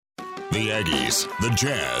The Aggies, the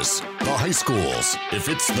Jazz, the high schools. If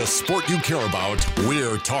it's the sport you care about,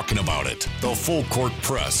 we're talking about it. The Full Court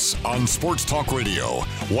Press on Sports Talk Radio,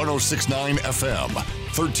 106.9 FM,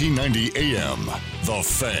 1390 AM. The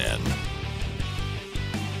Fan.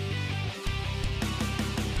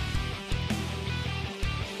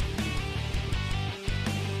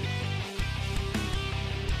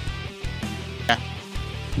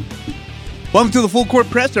 Welcome to the Full Court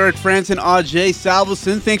Press. Eric Frandsen, Ajay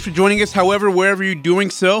Salvesen. Thanks for joining us. However, wherever you're doing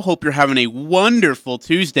so, hope you're having a wonderful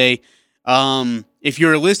Tuesday. If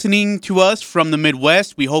you're listening to us from the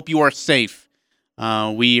Midwest, we hope you are safe.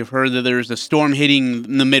 We have heard that there's a storm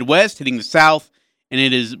hitting the Midwest, hitting the South, and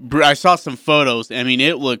it is. I saw some photos. I mean,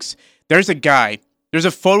 it looks. There's a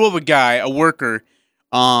photo of a guy, a worker.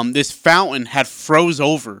 This fountain had froze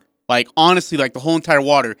over. Like, honestly, like the whole entire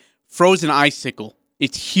water. Frozen icicle.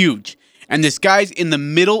 It's huge. And this guy's in the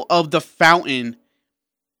middle of the fountain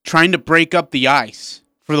trying to break up the ice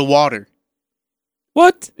for the water.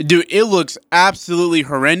 What? Dude, it looks absolutely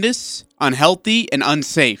horrendous, unhealthy, and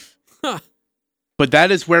unsafe. Huh. But that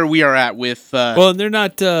is where we are at with... well, they're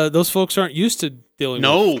not... those folks aren't used to dealing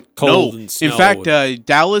with cold and snow. In fact,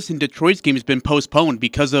 Dallas and Detroit's game has been postponed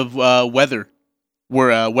because of weather.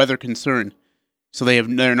 Weather concern. So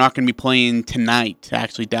they're not going to be playing tonight,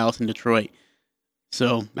 actually, Dallas and Detroit.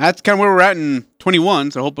 So that's kind of where we're at in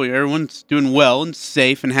 21. So hopefully everyone's doing well and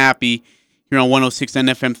safe and happy here on 106 FM,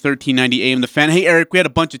 1390 AM. The Fan. Hey, Eric, we had a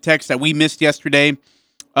bunch of texts that we missed yesterday.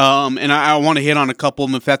 And I want to hit on a couple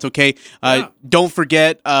of them if that's okay. Don't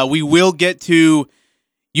forget, we will get to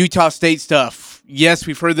Utah State stuff. Yes,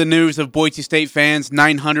 we've heard the news of Boise State fans,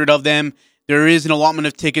 900 of them. There is an allotment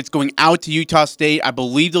of tickets going out to Utah State. I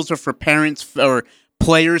believe those are for parents or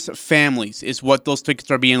players' families is what those tickets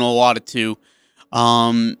are being allotted to.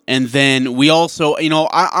 And then we also,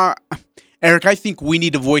 Eric, I think we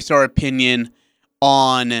need to voice our opinion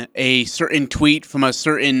on a certain tweet from a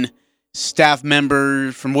certain staff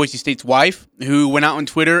member from Boise State's wife who went out on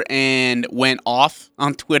Twitter and went off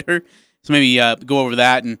on Twitter. So maybe go over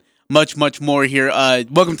that and much, much more here.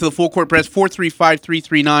 Welcome to the Full Court Press,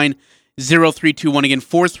 435-339-0321. Again,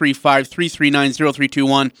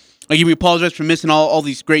 435-339-0321. Again, we apologize for missing all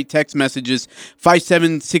these great text messages.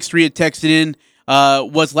 5763 had texted in.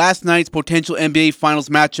 Was last night's potential NBA Finals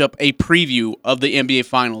matchup a preview of the NBA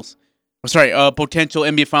Finals? Potential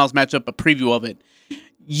NBA Finals matchup, a preview of it.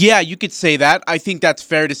 Yeah, you could say that. I think that's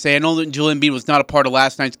fair to say. I know that Joel Embiid was not a part of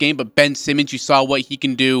last night's game, but Ben Simmons, you saw what he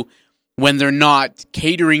can do when they're not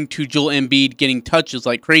catering to Joel Embiid getting touches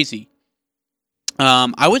like crazy.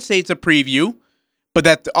 I would say it's a preview, but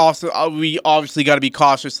that also we obviously got to be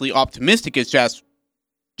cautiously optimistic as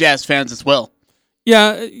Jazz fans as well.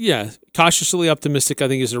 Yeah. Cautiously optimistic, I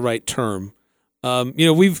think, is the right term.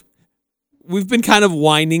 We've been kind of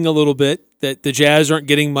whining a little bit that the Jazz aren't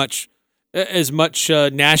getting as much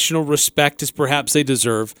national respect as perhaps they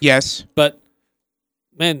deserve. Yes, but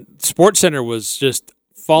man, SportsCenter was just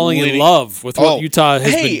falling in love with what Utah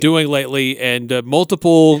has been doing lately, and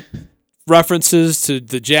multiple references to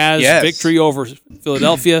the Jazz victory over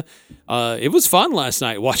Philadelphia. It was fun last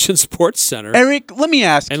night watching SportsCenter. Eric, let me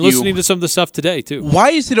ask you. And listening to some of the stuff today, too. Why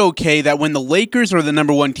is it okay that when the Lakers are the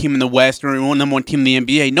number one team in the West or number one team in the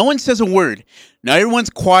NBA, no one says a word? Now everyone's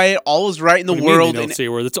quiet, all is right in the world. They don't say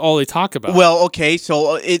a word. That's all they talk about. Well, okay,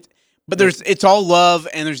 so it's all love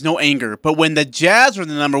and there's no anger. But when the Jazz are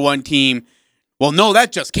the number one team, well, no,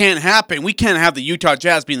 that just can't happen. We can't have the Utah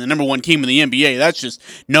Jazz being the number one team in the NBA. That's just,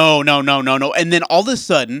 no. And then all of a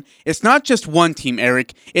sudden, it's not just one team,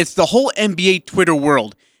 Eric. It's the whole NBA Twitter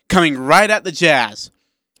world coming right at the Jazz.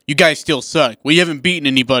 You guys still suck. We haven't beaten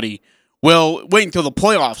anybody. Well, wait until the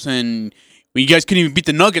playoffs, and you guys couldn't even beat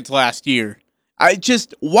the Nuggets last year.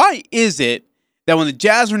 Why is it that when the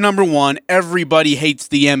Jazz are number one, everybody hates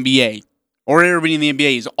the NBA? Or everybody in the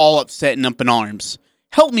NBA is all upset and up in arms?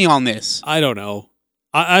 Help me on this. I don't know.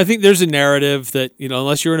 I think there's a narrative that,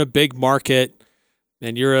 unless you're in a big market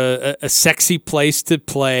and you're a sexy place to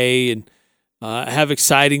play and have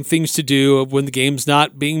exciting things to do when the game's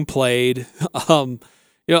not being played, I don't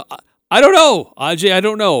know, Ajay. I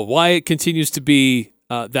don't know why it continues to be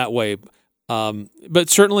that way. But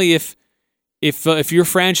certainly, if your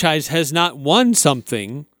franchise has not won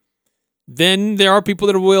something, then there are people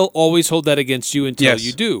that will always hold that against you until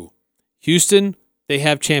you do. Houston, they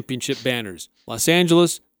have championship banners. Los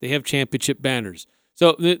Angeles, they have championship banners.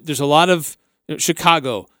 So there's a lot of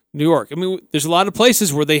Chicago, New York. I mean, there's a lot of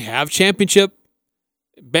places where they have championship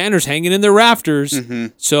banners hanging in their rafters.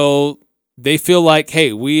 Mm-hmm. So they feel like,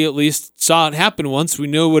 hey, we at least saw it happen once. We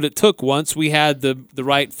knew what it took once. We had the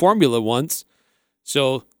right formula once.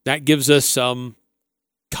 So that gives us some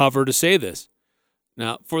cover to say this.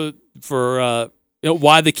 Now, for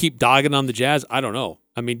why they keep dogging on the Jazz, I don't know.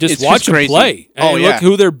 I mean, just watch them play and look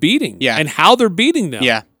who they're beating and how they're beating them.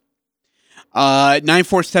 Yeah.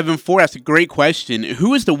 9474 asks a great question.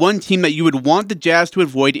 Who is the one team that you would want the Jazz to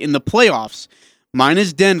avoid in the playoffs? Mine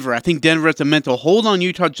is Denver. I think Denver has a mental hold on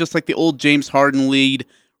Utah just like the old James Harden lead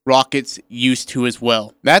Rockets used to as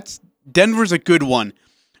well. Denver's a good one.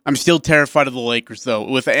 I'm still terrified of the Lakers, though.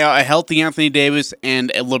 With a healthy Anthony Davis and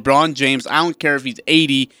LeBron James, I don't care if he's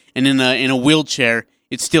 80 and in a wheelchair,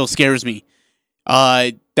 it still scares me.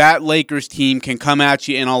 That Lakers team can come at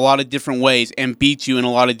you in a lot of different ways and beat you in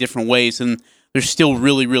a lot of different ways, and they're still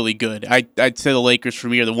really, really good. I'd say the Lakers for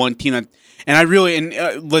me are the one team that,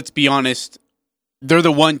 and let's be honest, they're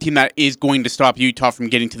the one team that is going to stop Utah from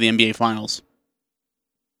getting to the NBA Finals.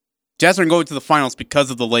 Jazz are going to the finals because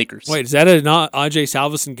of the Lakers. Wait, is that a not Ajay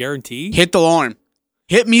Salvesen guarantee? Hit the alarm.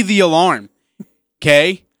 Hit me the alarm.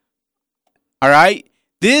 Okay? All right?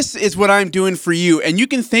 This is what I'm doing for you. And you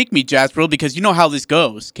can thank me, Jasper, because you know how this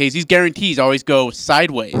goes. Okay? These guarantees always go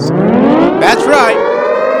sideways. That's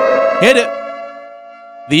right. Hit it.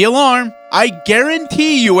 The alarm. I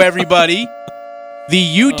guarantee you, everybody, the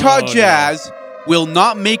Utah Jazz will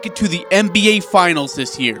not make it to the NBA Finals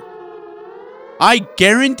this year. I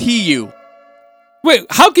guarantee you. Wait,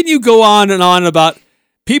 how can you go on and on about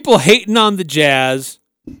people hating on the Jazz,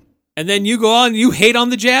 and then you go on and you hate on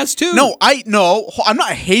the Jazz too? No, I'm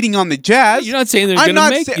not hating on the Jazz. You're not saying they're going to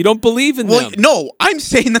make it. You don't believe in them. No, I'm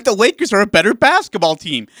saying that the Lakers are a better basketball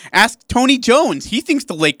team. Ask Tony Jones. He thinks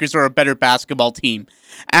the Lakers are a better basketball team.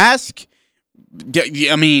 Ask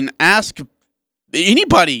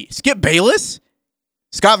anybody. Skip Bayless?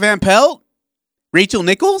 Scott Van Pelt? Rachel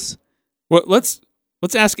Nichols? Well, let's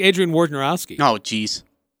ask Adrian Wojnarowski. Oh, jeez.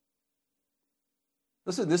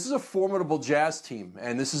 Listen, this is a formidable Jazz team,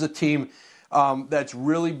 and this is a team that's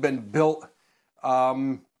really been built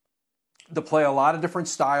to play a lot of different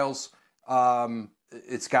styles.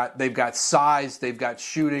 They've got size, they've got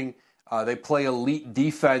shooting, they play elite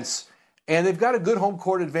defense, and they've got a good home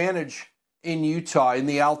court advantage in Utah, in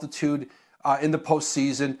the altitude, in the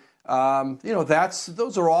postseason.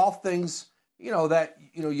 Those are all things that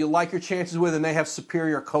you like your chances with, and they have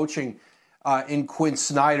superior coaching in Quinn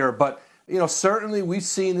Snyder. But certainly we've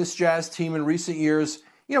seen this Jazz team in recent years,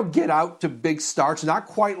 get out to big starts, not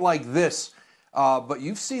quite like this, but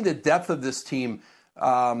you've seen the depth of this team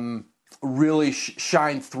really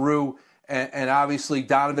shine through, and obviously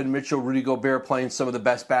Donovan Mitchell, Rudy Gobert playing some of the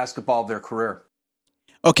best basketball of their career.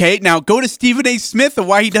 Okay, now go to Stephen A. Smith and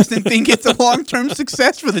why he doesn't think it's a long-term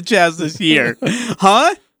success for the Jazz this year.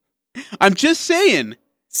 Huh? I'm just saying.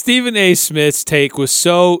 Stephen A. Smith's take was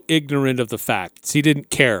so ignorant of the facts. He didn't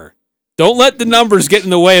care. Don't let the numbers get in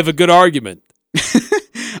the way of a good argument.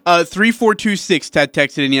 3426 Ted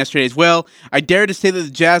texted in yesterday as well. I dare to say that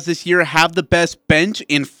the Jazz this year have the best bench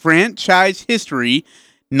in franchise history.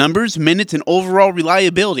 Numbers, minutes, and overall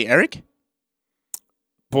reliability. Eric?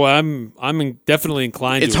 Boy, I'm definitely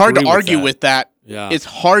inclined it's to hard agree to argue with that. Yeah. It's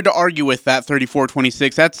hard to argue with that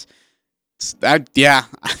 3426.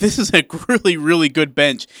 This is a really, really good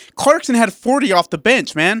bench. Clarkson had 40 off the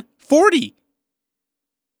bench, man. 40.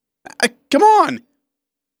 Come on.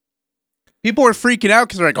 People are freaking out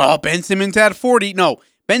because they're like, oh, Ben Simmons had 40. No,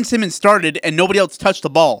 Ben Simmons started and nobody else touched the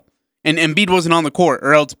ball. And Embiid wasn't on the court,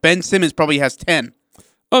 or else Ben Simmons probably has 10.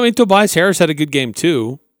 I mean, Tobias Harris had a good game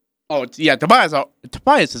too. Oh, yeah,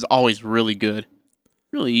 Tobias is always really good.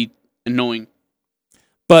 Really annoying.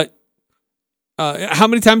 But how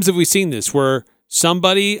many times have we seen this where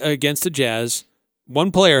somebody against the Jazz, one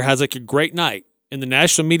player has like a great night, and the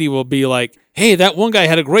national media will be like, hey, that one guy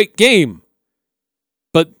had a great game.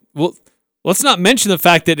 But let's not mention the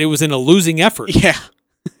fact that it was in a losing effort. Yeah.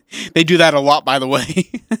 They do that a lot, by the way.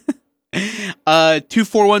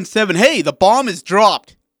 2417, hey, the bomb is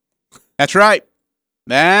dropped. That's right.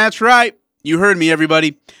 You heard me,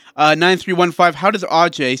 everybody. 9315, how does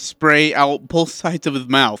Ajay spray out both sides of his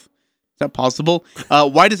mouth? Is that possible?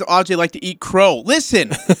 Why does Ajay like to eat crow?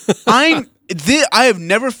 Listen, I have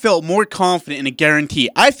never felt more confident in a guarantee.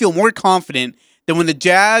 I feel more confident than when the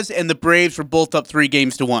Jazz and the Braves were both up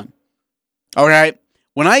 3-1. All right?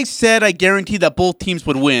 When I said I guaranteed that both teams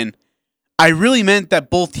would win, I really meant that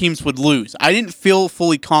both teams would lose. I didn't feel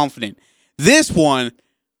fully confident. This one...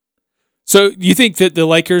 So you think that the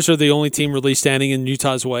Lakers are the only team really standing in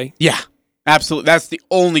Utah's way? Yeah, absolutely. That's the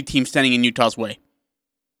only team standing in Utah's way.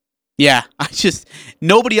 Yeah,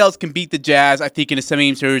 nobody else can beat the Jazz, I think, in a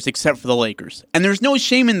 7-game series except for the Lakers. And there's no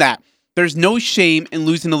shame in that. There's no shame in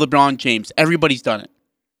losing to LeBron James. Everybody's done it.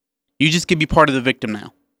 You just can be part of the victim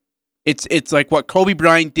now. It's like what Kobe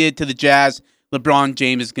Bryant did to the Jazz. LeBron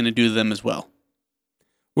James is going to do to them as well.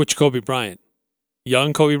 Which Kobe Bryant?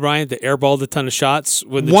 Young Kobe Bryant that airballed a ton of shots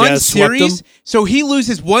when the One Jazz swept series, them? so he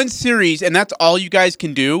loses one series, and that's all you guys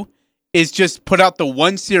can do is just put out the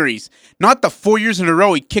one series. Not the 4 years in a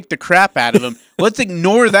row he kicked the crap out of him. Let's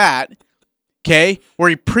ignore that, okay, where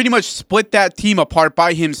he pretty much split that team apart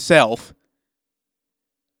by himself.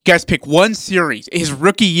 You guys pick one series. His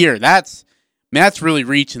rookie year, that's really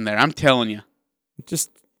reaching there, I'm telling you.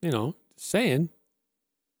 Just, saying.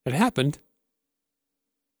 It happened.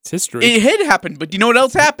 It's history. It had happened, but do you know what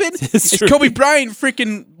else happened? It's Kobe Bryant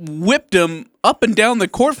freaking whipped him up and down the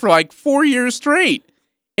court for like 4 years straight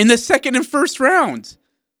in the second and first rounds.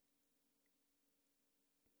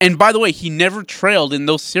 And by the way, he never trailed in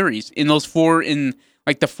those series, in those 3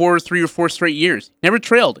 or 4 straight years. Never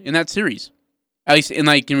trailed in that series, at least in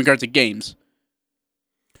regards to games.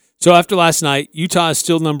 So after last night, Utah is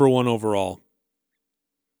still number 1 overall.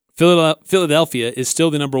 Philadelphia is still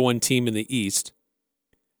the number 1 team in the East.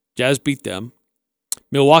 Jazz beat them.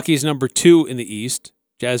 Milwaukee is number 2 in the East.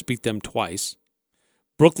 Jazz beat them twice.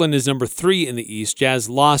 Brooklyn is number 3 in the East. Jazz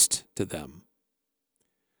lost to them.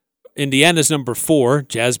 Indiana's number 4.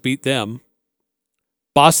 Jazz beat them.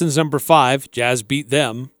 Boston's number 5. Jazz beat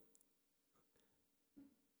them.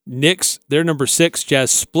 Knicks, they're number 6.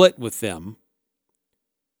 Jazz split with them.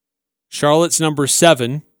 Charlotte's number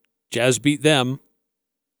 7. Jazz beat them.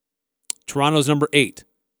 Toronto's number 8.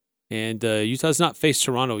 And Utah's not faced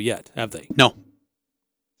Toronto yet, have they? No.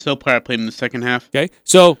 So far, I played in the second half. Okay,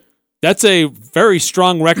 so that's a very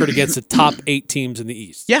strong record against the top 8 teams in the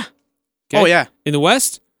East. Yeah. Okay? Oh, yeah. In the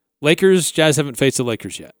West, Lakers, Jazz haven't faced the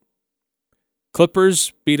Lakers yet.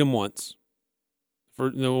 Clippers beat them once.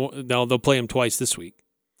 They'll play them twice this week.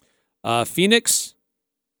 Phoenix.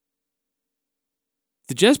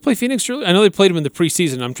 Did Jazz play Phoenix early? I know they played them in the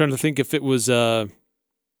preseason. I'm trying to think if it was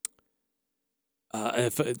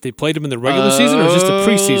if they played them in the regular season or just the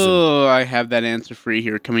preseason. Oh, I have that answer for you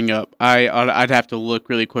here coming up. I'd have to look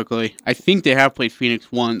really quickly. I think they have played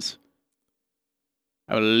Phoenix once.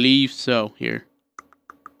 I believe so here.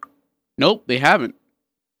 Nope, they haven't.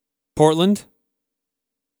 Portland?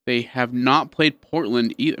 They have not played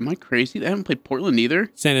Portland either. Am I crazy? They haven't played Portland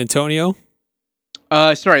either. San Antonio?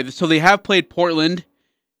 Sorry. So they have played Portland.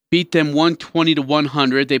 Beat them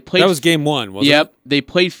 120-100. They played. That was game 1, wasn't it? Yep. They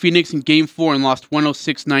played Phoenix in game 4 and lost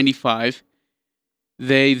 106-95.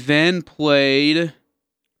 They then played.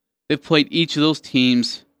 They played each of those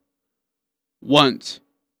teams once.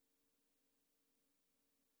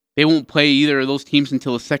 They won't play either of those teams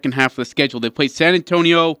until the second half of the schedule. They played San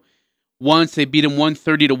Antonio once. They beat them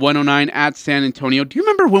 130-109 at San Antonio. Do you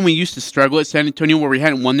remember when we used to struggle at San Antonio where we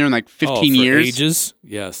hadn't won there in 15 years? Ages?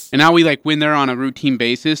 Yes. And now we win there on a routine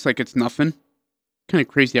basis like it's nothing. Kind of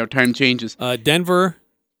crazy how time changes. Denver?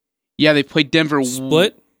 Yeah, they played Denver.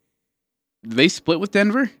 Split? Did they split with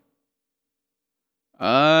Denver?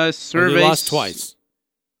 Survey. They lost twice.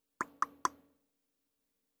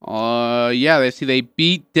 Yeah, they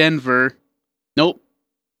beat Denver. Nope.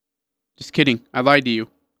 Just kidding. I lied to you.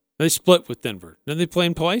 They split with Denver. Didn't they play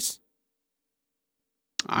them twice?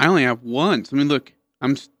 I only have once. I mean, look.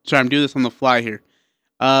 I'm doing this on the fly here.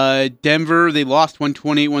 Denver, they lost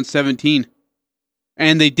 128-117.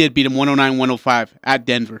 And they did beat them 109-105 at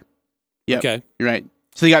Denver. Yeah, okay. You're right.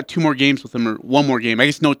 So they got 2 more games with them, or 1 more game. I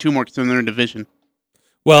guess no 2 more because they're in division.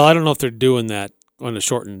 Well, I don't know if they're doing that on a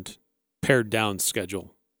shortened, pared down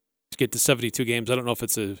schedule to get to 72 games. I don't know if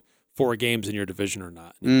it's 4 games in your division or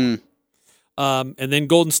not. And then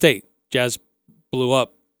Golden State. Jazz blew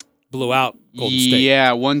out Golden State.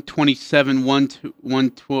 Yeah,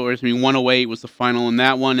 108 was the final in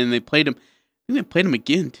that one, and they played them. I think they played them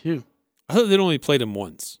again, too. I thought they'd only played them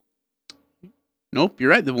once. Nope, you're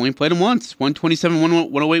right. They've only played them once.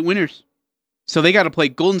 127-108 winners. So they got to play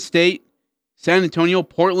Golden State, San Antonio,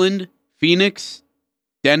 Portland, Phoenix,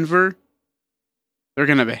 Denver. They're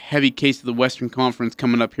going to have a heavy case of the Western Conference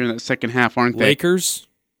coming up here in that second half, aren't they? Lakers?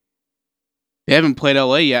 They haven't played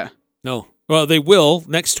LA yet. No. Well, they will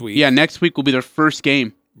next week. Yeah, next week will be their first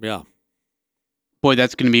game. Yeah. Boy,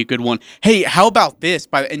 that's going to be a good one. Hey, how about this?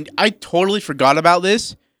 And I totally forgot about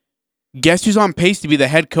this. Guess who's on pace to be the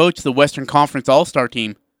head coach of the Western Conference All-Star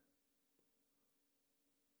team?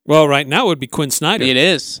 Well, right now it would be Quinn Snyder. It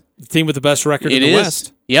is. The team with the best record in the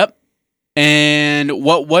West. Yep. And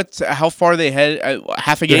how far are they ahead?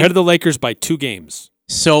 Half a game? They're ahead of the Lakers by 2 games.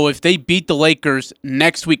 So if they beat the Lakers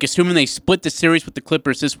next week, assuming they split the series with the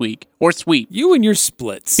Clippers this week, or sweep. You and your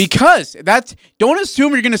splits. Because don't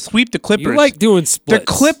assume you're going to sweep the Clippers. You like doing splits. The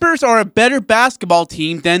Clippers are a better basketball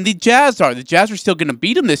team than the Jazz are. The Jazz are still going to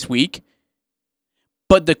beat them this week,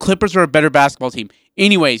 but the Clippers are a better basketball team.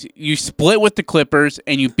 Anyways, you split with the Clippers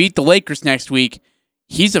and you beat the Lakers next week.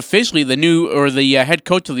 He's officially the head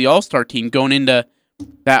coach of the All-Star team going into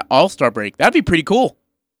that All-Star break. That'd be pretty cool.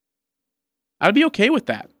 I'd be okay with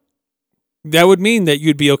that. That would mean that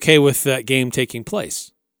you'd be okay with that game taking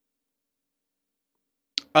place.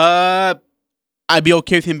 I'd be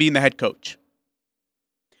okay with him being the head coach.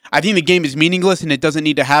 I think the game is meaningless and it doesn't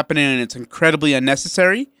need to happen and it's incredibly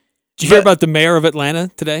unnecessary. Did you hear about the mayor of Atlanta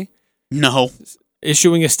today? No.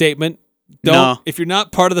 Issuing a statement. If you're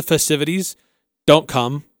not part of the festivities, don't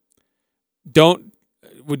come.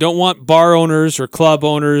 We don't want bar owners or club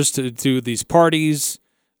owners to do these parties.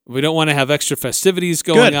 We don't want to have extra festivities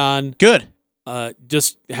going on. Good.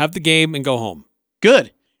 Just have the game and go home.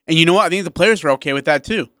 Good. And you know what? I think the players are okay with that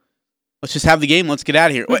too. Let's just have the game. Let's get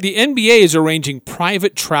out of here. The NBA is arranging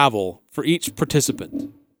private travel for each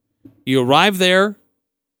participant. You arrive there.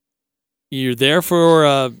 You're there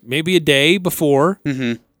for maybe a day before.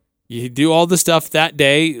 Mm-hmm. You do all the stuff that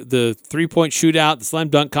day, the three-point shootout, the slam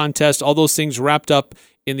dunk contest, all those things wrapped up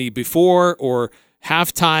in the before or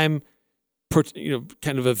halftime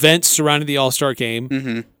kind of events surrounding the All-Star game.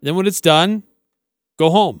 Mm-hmm. Then when it's done, go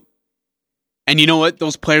home. And you know what?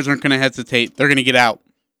 Those players aren't going to hesitate. They're going to get out.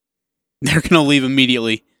 They're going to leave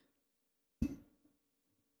immediately.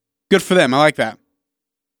 Good for them. I like that.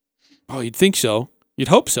 Oh, you'd think so. You'd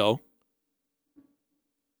hope so.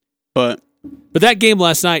 But that game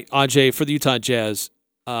last night, Ajay, for the Utah Jazz,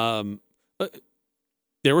 there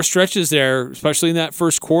were stretches there, especially in that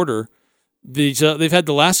first quarter. They've had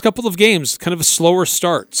the last couple of games kind of a slower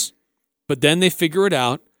starts, but then they figure it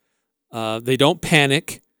out. They don't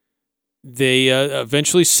panic. They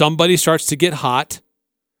eventually somebody starts to get hot,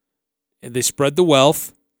 and they spread the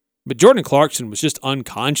wealth. But Jordan Clarkson was just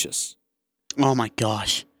unconscious. Oh my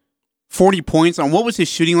gosh, 40 points on what was his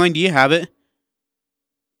shooting line? Do you have it?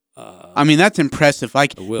 I mean, that's impressive.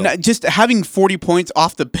 Like, just having 40 points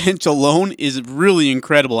off the bench alone is really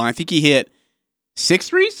incredible. And I think he hit 6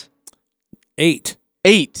 threes? 8.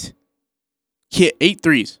 8. He hit 8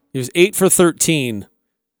 threes. He was 8 for 13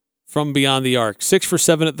 from beyond the arc. 6 for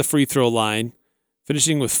 7 at the free throw line,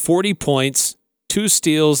 finishing with 40 points, 2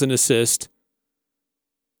 steals, and assist.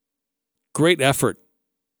 Great effort.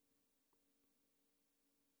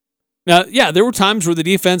 Now, yeah, there were times where the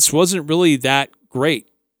defense wasn't really that great.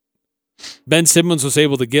 Ben Simmons was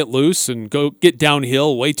able to get loose and go get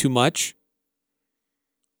downhill way too much.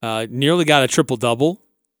 Nearly got a triple-double.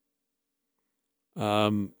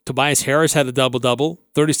 Tobias Harris had a double-double,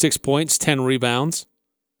 36 points, 10 rebounds.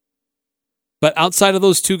 But outside of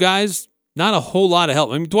those two guys, not a whole lot of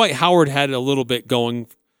help. I mean, Dwight Howard had a little bit going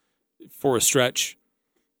for a stretch.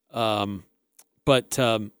 But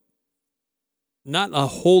not a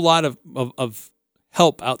whole lot of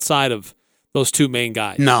help outside of those two main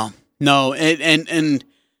guys. No, and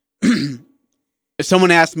someone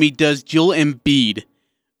asked me, does Joel Embiid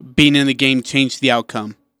being in the game change the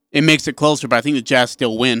outcome? It makes it closer, but I think the Jazz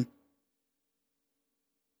still win.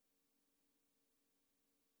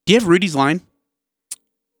 Do you have Rudy's line?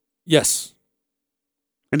 Yes.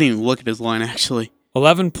 I didn't even look at his line, actually.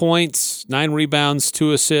 11 points, 9 rebounds,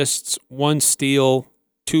 2 assists, 1 steal,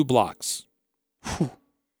 2 blocks. Whew.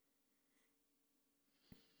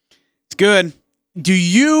 It's good. Do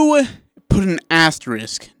you put an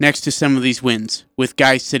asterisk next to some of these wins with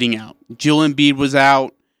guys sitting out? Joel Embiid was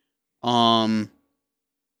out.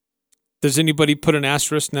 Does anybody put an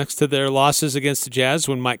asterisk next to their losses against the Jazz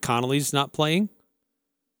when Mike Conley's not playing?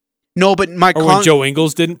 No, but Mike Conley... Or when Joe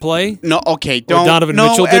Ingles didn't play? No, okay. Don't, or Donovan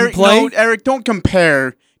Mitchell didn't play? No, Eric, don't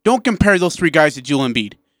compare those 3 guys to Joel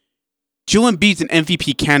Embiid. Joel Embiid's an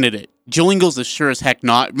MVP candidate. Joe Ingles is sure as heck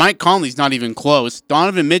not. Mike Conley's not even close.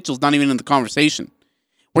 Donovan Mitchell's not even in the conversation.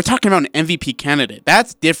 We're talking about an MVP candidate.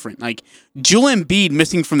 That's different. Like, Joel Embiid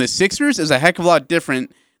missing from the Sixers is a heck of a lot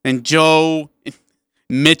different than Joe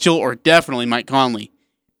Mitchell or definitely Mike Conley.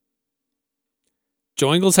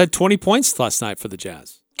 Joe Ingles had 20 points last night for the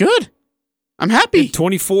Jazz. Good. I'm happy.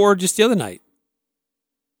 24 just the other night.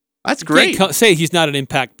 That's great. You can't say he's not an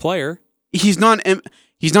impact player. He's not an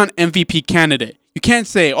MVP candidate. You can't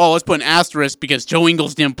say, "Oh, let's put an asterisk because Joe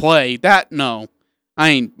Ingles didn't play." No, I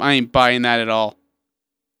ain't buying that at all.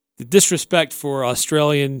 The disrespect for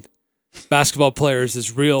Australian basketball players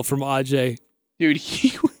is real from Ajay. Dude,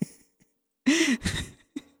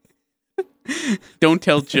 don't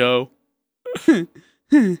tell Joe.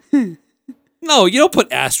 No, you don't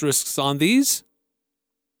put asterisks on these.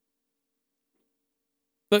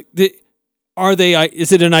 Look,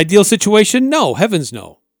 is it an ideal situation? No, heavens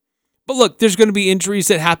no. But look, there's going to be injuries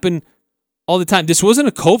that happen all the time. This wasn't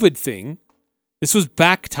a COVID thing. This was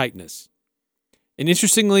back tightness. And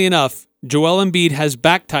interestingly enough, Joel Embiid has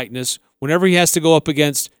back tightness whenever he has to go up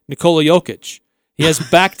against Nikola Jokic. He has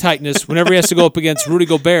back tightness whenever he has to go up against Rudy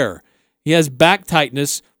Gobert. He has back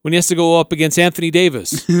tightness when he has to go up against Anthony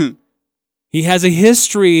Davis. He has a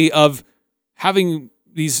history of having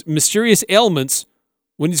these mysterious ailments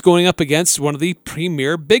when he's going up against one of the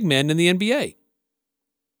premier big men in the NBA.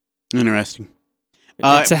 Interesting.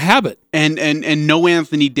 It's a habit. And no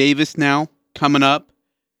Anthony Davis now coming up.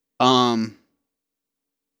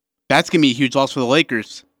 That's gonna be a huge loss for the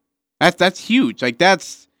Lakers. That's huge. Like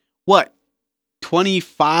that's what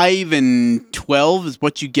 25 and 12 is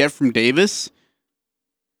what you get from Davis.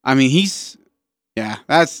 I mean,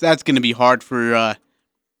 that's gonna be hard for.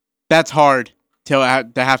 That's hard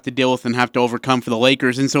to have to deal with and have to overcome for the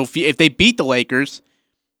Lakers. And so if they beat the Lakers,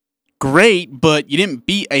 great, but you didn't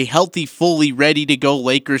beat a healthy, fully ready to go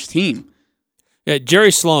Lakers team. Yeah,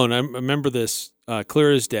 Jerry Sloan. I remember this.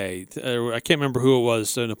 Clear as day. I can't remember who it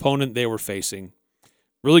was, an opponent they were facing.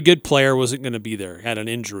 Really good player, wasn't going to be there, had an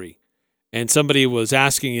injury. And somebody was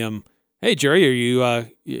asking him, hey, Jerry, are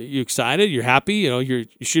you excited? You're happy? You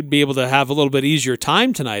should be able to have a little bit easier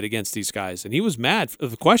time tonight against these guys. And he was mad at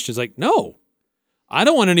the questions. Like, no, I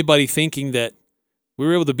don't want anybody thinking that we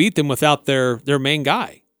were able to beat them without their main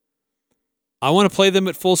guy. I want to play them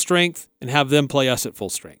at full strength and have them play us at full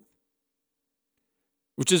strength.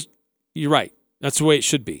 Which is, you're right. That's the way it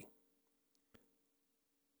should be.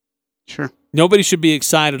 Sure. Nobody should be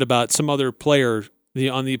excited about some other player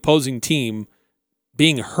on the opposing team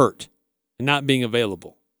being hurt and not being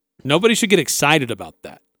available. Nobody should get excited about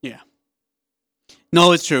that. Yeah.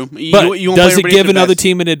 No, it's true. But does it give another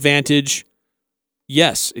team an advantage?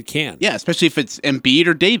 Yes, it can. Yeah, especially if it's Embiid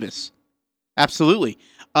or Davis. Absolutely.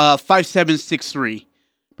 5763.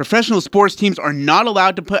 Professional sports teams are not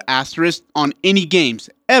allowed to put asterisks on any games,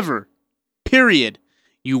 ever. Period.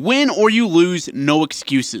 You win or you lose, no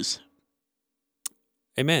excuses.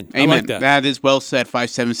 Amen. Amen. I like that. That is well said,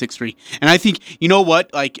 5763. And I think, you know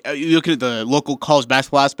what? Like, you look at the local college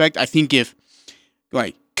basketball aspect, I think if,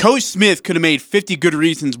 like, Coach Smith could have made 50 good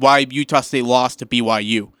reasons why Utah State lost to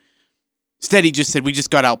BYU. Instead, he just said, we just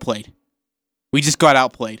got outplayed. We just got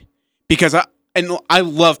outplayed. Because I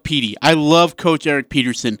love Petey. I love Coach Eric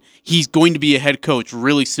Peterson. He's going to be a head coach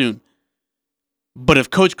really soon. But if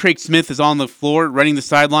Coach Craig Smith is on the floor running the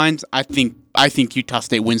sidelines, I think Utah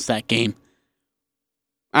State wins that game.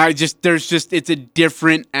 It's a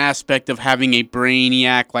different aspect of having a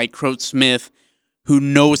brainiac like Coach Smith who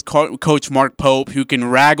knows Coach Mark Pope, who can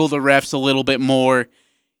raggle the refs a little bit more,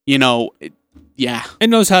 yeah.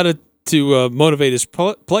 And knows how to motivate his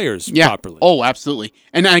players properly. Oh, absolutely.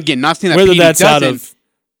 And again, not saying that whether Petey that's doesn't, out of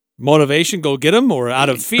motivation, go get him, or out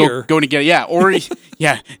of fear. Go to get it, yeah. Or,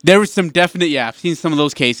 yeah, there was some definite, I've seen some of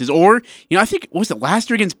those cases. Or, I think, was it last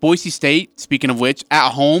year against Boise State, speaking of which,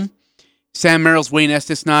 at home, Sam Merrill's Wayne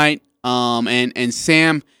Estes night, and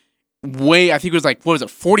Sam, I think it was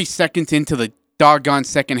 40 seconds into the doggone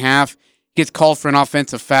second half, gets called for an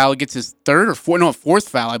offensive foul, gets his fourth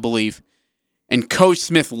foul, I believe. And Coach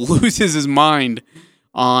Smith loses his mind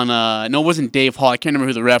on, it wasn't Dave Hall, I can't remember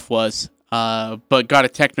who the ref was. But got a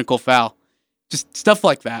technical foul. Just stuff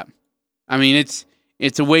like that. I mean, it's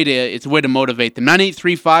a way to motivate them.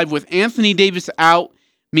 9835 with Anthony Davis out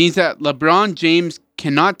means that LeBron James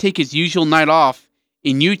cannot take his usual night off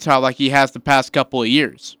in Utah like he has the past couple of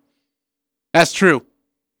years. That's true.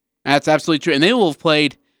 That's absolutely true. And they will have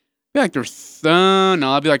played, their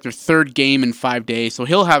third game in 5 days. So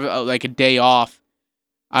he'll have a day off.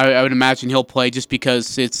 I would imagine he'll play just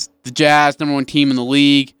because it's the Jazz, number one team in the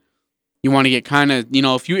league. You want to get kind of,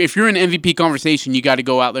 if you're in MVP conversation, you got to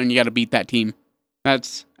go out there and you got to beat that team.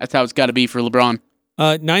 That's how it's got to be for LeBron.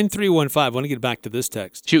 9315. I want to get back to this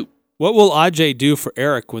text. Shoot. What will Ajay do for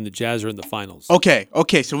Eric when the Jazz are in the finals? Okay.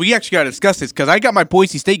 So we actually got to discuss this because I got my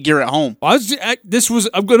Boise State gear at home. I'm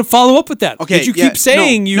going to follow up with that. Okay. Did you keep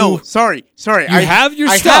saying No, sorry. You have your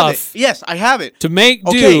stuff. Yes, I have it. To make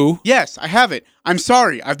do. Yes, I have it. I'm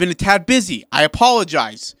sorry. I've been a tad busy. I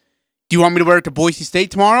apologize. Do you want me to wear it to Boise State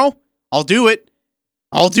tomorrow? I'll do it.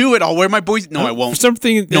 I'll wear my Boise. No, I won't. For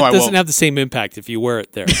something that doesn't have the same impact if you wear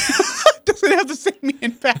it there. Doesn't have the same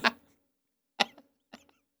impact.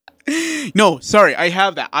 No, sorry. I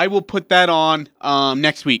have that. I will put that on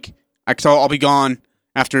next week. I'll be gone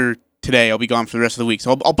after today. I'll be gone for the rest of the week.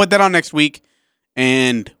 So I'll put that on next week,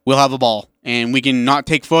 and we'll have a ball. And we can not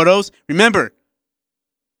take photos. Remember,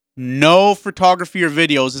 no photography or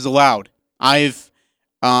videos is allowed. I've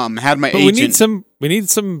had my agent. We need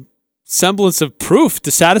some semblance of proof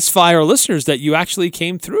to satisfy our listeners that you actually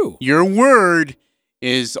came through. Your word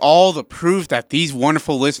is all the proof that these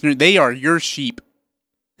wonderful listeners, they are your sheep.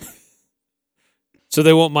 So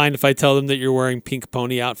they won't mind if I tell them that you're wearing pink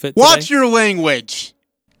pony outfit today? Watch your language.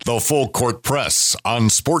 The Full Court Press on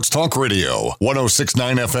Sports Talk Radio,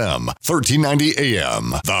 106.9 FM, 1390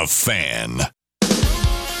 AM. The Fan.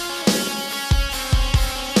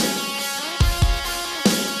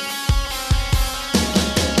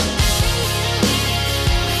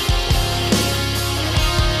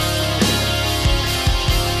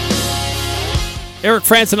 Eric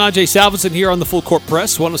Frandsen and Ajay Salvesen here on the Full Court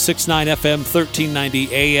Press, 106.9 FM,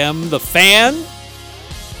 1390 AM. The Fan.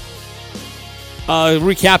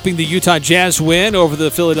 Recapping the Utah Jazz win over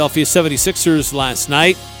the Philadelphia 76ers last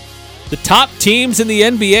night. The top teams in the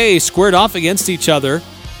NBA squared off against each other,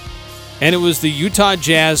 and it was the Utah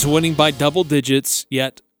Jazz winning by double digits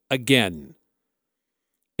yet again.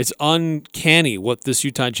 It's uncanny what this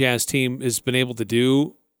Utah Jazz team has been able to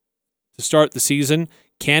do to start the season.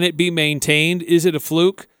 Can it be maintained? Is it a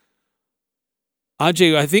fluke?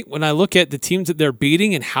 Ajay, I think when I look at the teams that they're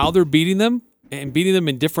beating and how they're beating them and beating them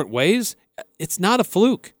in different ways, it's not a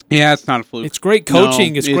fluke. Yeah, it's not a fluke. It's great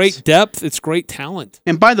coaching. No, it's great depth. It's great talent.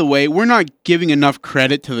 And by the way, we're not giving enough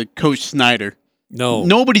credit to the Coach Snyder. No.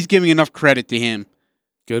 Nobody's giving enough credit to him.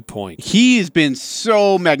 Good point. He has been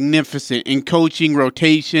so magnificent in coaching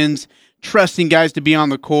rotations, trusting guys to be on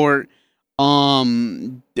the court.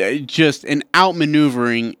 Just an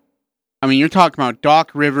outmaneuvering. I mean, you're talking about Doc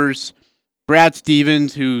Rivers, Brad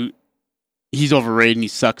Stevens, who he's overrated and he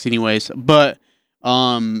sucks anyways. But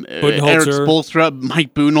Eric Spoelstra,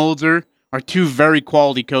 Mike Budenholzer are two very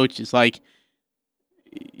quality coaches. Like,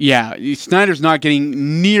 yeah, Snyder's not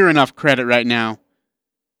getting near enough credit right now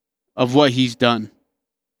of what he's done.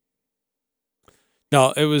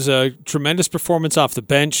 No, it was a tremendous performance off the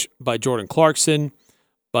bench by Jordan Clarkson.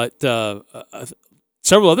 But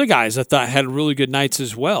several other guys I thought had really good nights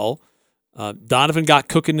as well. Donovan got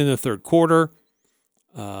cooking in the third quarter.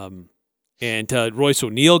 And Royce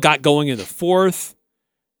O'Neal got going in the fourth.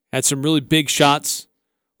 Had some really big shots.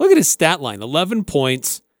 Look at his stat line. 11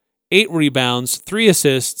 points, 8 rebounds, 3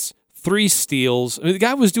 assists, 3 steals. I mean, the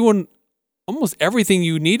guy was doing almost everything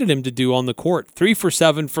you needed him to do on the court. 3 for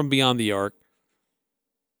 7 from beyond the arc.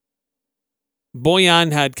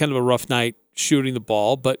 Bojan had kind of a rough night shooting the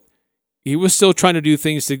ball, but he was still trying to do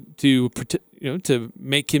things to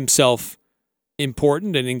make himself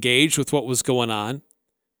important and engaged with what was going on.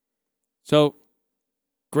 So,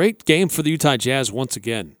 great game for the Utah Jazz once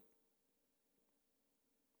again.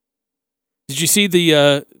 Did you see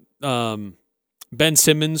the Ben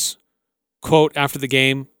Simmons quote after the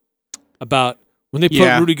game about when they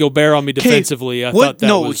put Rudy Gobert on me defensively? I thought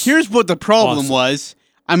that was here's what the problem awesome. was.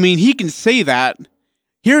 I mean, he can say that.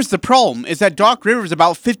 Here's the problem, is that Doc Rivers,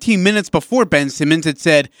 about 15 minutes before Ben Simmons, had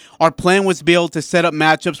said, our plan was to be able to set up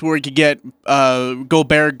matchups where we could get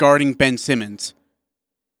Gobert guarding Ben Simmons.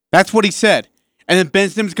 That's what he said. And then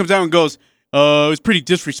Ben Simmons comes out and goes, it was pretty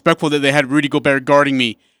disrespectful that they had Rudy Gobert guarding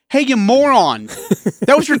me. Hey, you moron.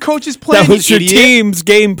 That was your coach's plan, That was your idiot. team's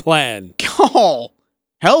game plan. Oh,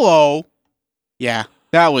 hello. Yeah,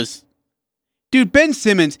 that was... Dude, Ben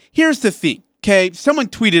Simmons, here's the thing. Okay, someone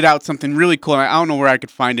tweeted out something really cool. I don't know where I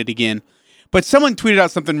could find it again. But someone tweeted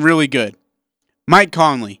out something really good. Mike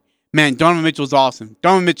Conley. Man, Donovan Mitchell's awesome.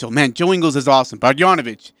 Donovan Mitchell. Man, Joe Ingles is awesome.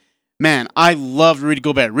 Bogdanovic. Man, I love Rudy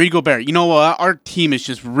Gobert. Rudy Gobert. You know what? Our team is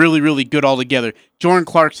just really, really good all together. Jordan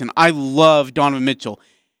Clarkson. I love Donovan Mitchell.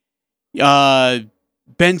 Ben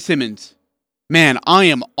Simmons. Man, I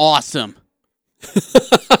am awesome.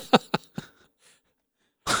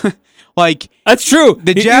 Like, that's true.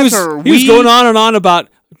 The Jazz he was going on and on about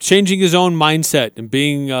changing his own mindset and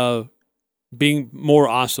being more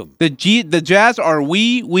awesome. The Jazz are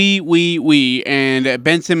we, and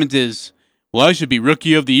Ben Simmons is, well, I should be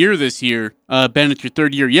Rookie of the Year this year. Ben, it's your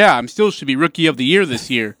third year. Yeah, I'm still should be Rookie of the Year this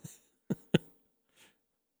year.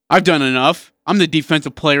 I've done enough. I'm the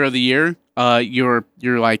Defensive Player of the Year. You're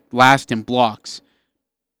like last in blocks.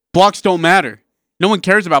 Blocks don't matter. No one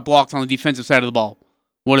cares about blocks on the defensive side of the ball.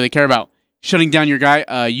 What do they care about? Shutting down your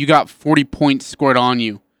guy. You got 40 points scored on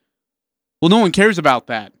you. Well, no one cares about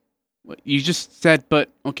that. You just said,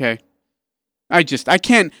 but okay. I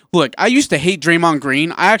can't. Look, I used to hate Draymond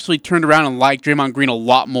Green. I actually turned around and liked Draymond Green a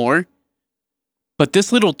lot more. But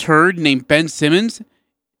this little turd named Ben Simmons,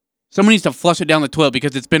 someone needs to flush it down the toilet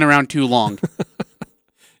because it's been around too long.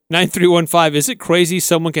 9315, is it crazy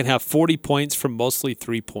someone can have 40 points from mostly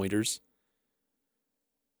three-pointers?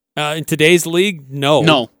 In today's league, no.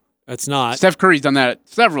 No. That's not. Steph Curry's done that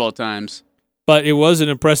several times. But it was an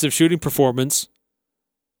impressive shooting performance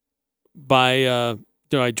by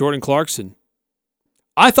Jordan Clarkson.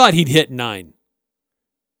 I thought he'd hit 9.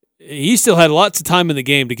 He still had lots of time in the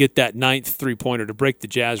game to get that 9th three-pointer to break the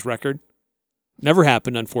Jazz record. Never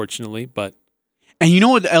happened, unfortunately, but And you know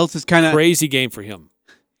what else is kind of crazy game for him.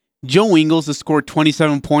 Joe Ingles has scored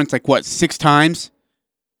 27 points, 6 times?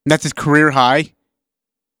 That's his career high.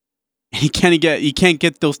 And he can't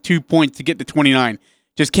get those 2 points to get to 29.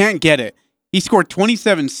 Just can't get it. He scored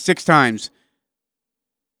 27 6 times.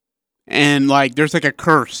 And there's a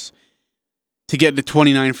curse to get to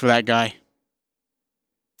 29 for that guy.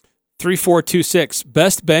 3426,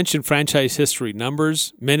 best bench in franchise history.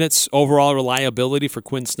 Numbers, minutes, overall reliability for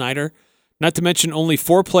Quinn Snyder. Not to mention only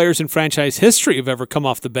 4 players in franchise history have ever come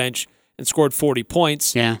off the bench and scored 40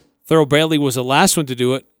 points. Yeah. Thurl Bailey was the last one to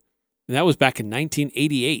do it, and that was back in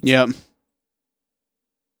 1988. Yep. It's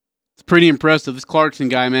pretty impressive. This Clarkson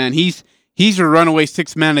guy, man, he's your runaway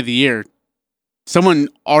 6th man of the year. Someone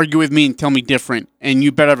argue with me and tell me different, and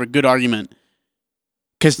you better have a good argument.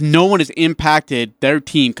 Because no one has impacted their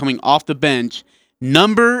team coming off the bench.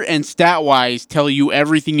 Number and stat-wise tell you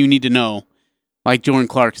everything you need to know, like Jordan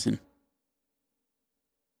Clarkson.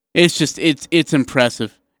 It's just, it's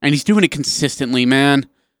impressive. And he's doing it consistently, man.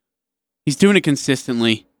 He's doing it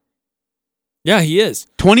consistently. Yeah, he is.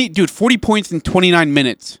 40 points in 29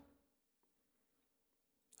 minutes.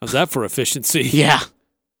 How's that for efficiency? Yeah.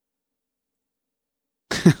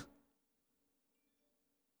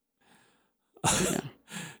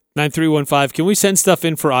 9315, can we send stuff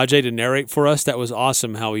in for Ajay to narrate for us? That was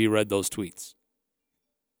awesome how he read those tweets.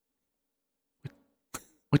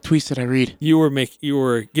 What tweets did I read? You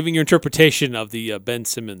were giving your interpretation of the Ben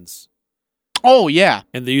Simmons. Oh, yeah.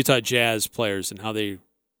 And the Utah Jazz players and how they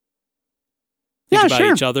think about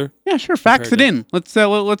each other. Yeah, sure. Fax it in. Let's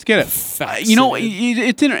get it.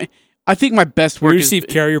 It's in. I think my best work. We received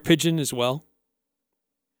carrier pigeon as well.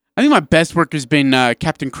 I think my best work has been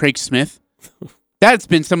Captain Craig Smith. That's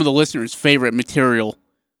been some of the listeners' favorite material.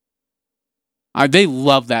 They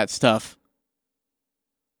love that stuff.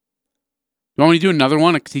 You want me to do another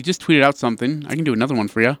one? Because he just tweeted out something. I can do another one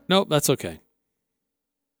for you. Nope, that's okay.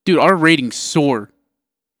 Dude, our ratings soar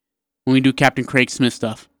when we do Captain Craig Smith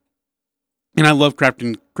stuff. And I love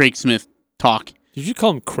Captain Craig Smith talk. Did you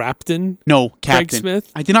call him Crapton? No, Captain. Craig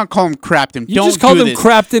Smith? I did not call him Crapton. You just called him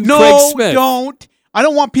Crapton Craig Smith. No, don't. I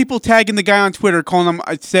don't want people tagging the guy on Twitter calling him,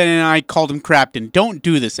 and I called him Crapton. Don't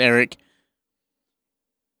do this, Eric.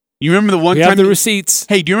 You remember the one time? We have the receipts.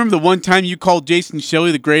 Hey, do you remember the one time you called Jason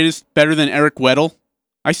Shelley the greatest, better than Eric Weddle?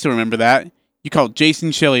 I still remember that. You called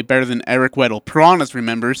Jason Shelley better than Eric Weddle. Piranhas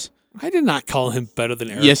remembers. I did not call him better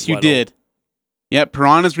than Eric Yes, you Weddle. did. Yeah,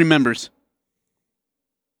 Piranhas remembers.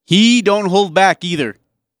 He don't hold back either.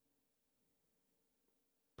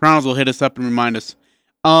 Piranhas will hit us up and remind us.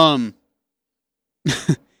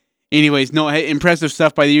 Anyways, no, hey, impressive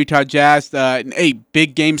stuff by the Utah Jazz. Hey,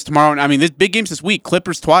 big games tomorrow. I mean, there's big games this week.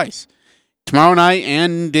 Clippers twice. Tomorrow night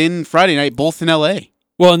and in Friday night, both in L.A.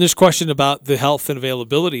 Well, and there's question about the health and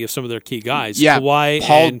availability of some of their key guys. Yeah, Kawhi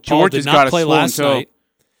Paul and George Paul has did got not a play swollen last toe. night,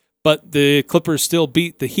 but the Clippers still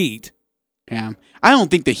beat the Heat. Yeah, I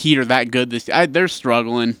don't think the Heat are that good. They're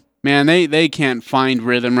struggling, man. They can't find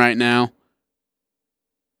rhythm right now.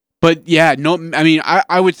 But yeah, no, I mean,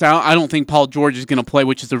 I would say I don't think Paul George is going to play,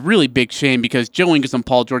 which is a really big shame because Joe Ingles and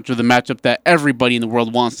Paul George are the matchup that everybody in the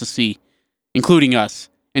world wants to see, including us.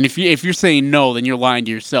 And if you're saying no, then you're lying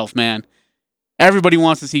to yourself, man. Everybody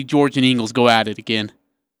wants to see George and Ingles go at it again.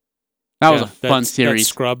 That was a fun series. That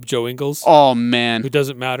scrub Joe Ingles. Oh man, who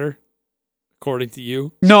doesn't matter, according to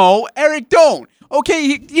you. No, Eric, don't.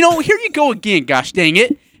 Okay, here you go again. Gosh dang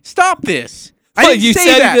it! Stop this. I didn't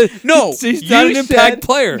say that. No, he's not an impact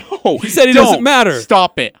player. No, he said he doesn't matter.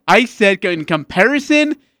 Stop it. I said in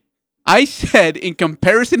comparison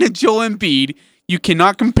to Joel Embiid, you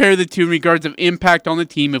cannot compare the two in regards of impact on the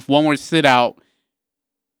team if one were to sit out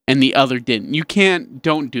and the other didn't. You can't.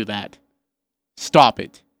 Don't do that. Stop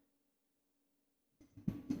it.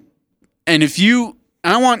 And I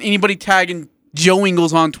don't want anybody tagging Joe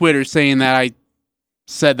Ingles on Twitter saying that I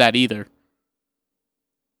said that either.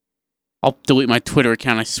 I'll delete my Twitter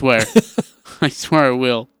account, I swear. I swear I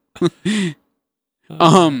will.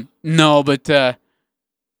 No, but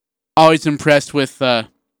always impressed with and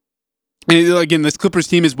again, this Clippers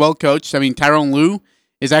team is well coached. I mean, Tyronn Lue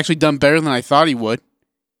has actually done better than I thought he would.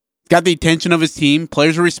 Got the attention of his team.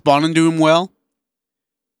 Players are responding to him well.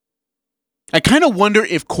 I kind of wonder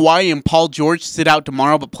if Kawhi and Paul George sit out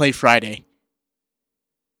tomorrow but play Friday.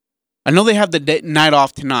 I know they have the night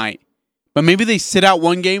off tonight. But maybe they sit out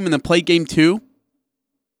one game and then play game 2?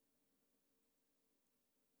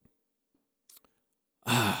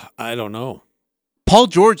 I don't know. Paul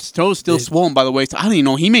George's toe is still swollen, by the way, so I don't even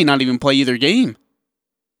know. He may not even play either game.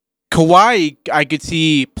 Kawhi, I could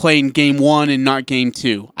see playing game 1 and not game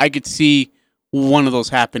 2. I could see one of those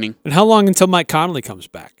happening. And how long until Mike Conley comes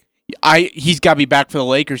back? He's got to be back for the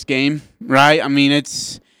Lakers game, right? I mean,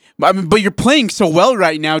 but you're playing so well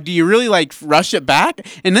right now. Do you really rush it back?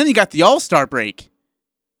 And then you got the All-Star break.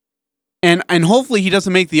 And hopefully he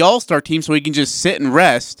doesn't make the All-Star team so he can just sit and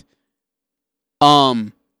rest.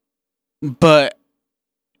 But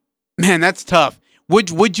man, that's tough.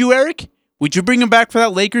 Would you, Eric? Would you bring him back for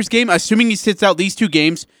that Lakers game, assuming he sits out these 2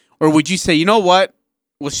 games? Or would you say, you know what?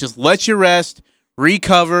 Let's just let you rest,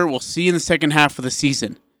 recover. We'll see you in the second half of the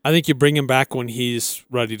season. I think you bring him back when he's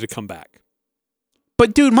ready to come back.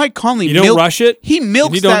 But, dude, Mike Conley... You don't rush it. He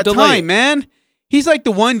milks that time, man. He's like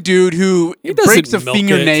the one dude who breaks a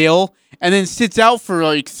fingernail and then sits out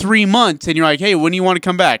for 3 months, and you're like, hey, when do you want to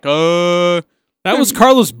come back? That was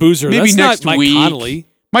Carlos Boozer. Maybe That's next not Mike week. Conley.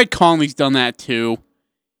 Mike Conley's done that, too.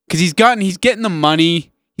 Because he's getting the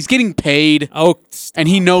money, he's getting paid, and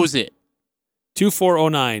he knows it.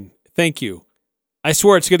 2409. Thank you. I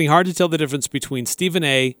swear it's getting hard to tell the difference between Stephen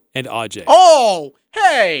A. and Ajay. Oh,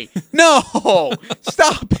 hey, no,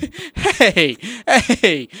 stop.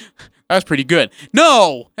 Hey, that's pretty good.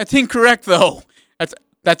 No, that's incorrect, though.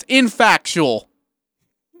 That's infactual.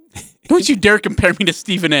 Don't you dare compare me to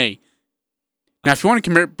Stephen A. Now, if you want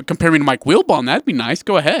to compare me to Mike Wilbon, that'd be nice.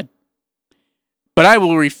 Go ahead. But I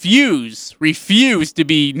will refuse to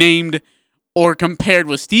be named or compared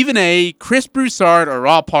with Stephen A., Chris Broussard, or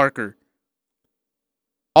Rob Parker.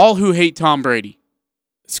 All who hate Tom Brady.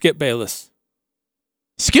 Skip Bayless.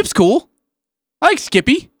 Skip's cool. I like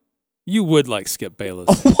Skippy. You would like Skip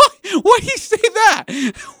Bayless. What? Why do you say that?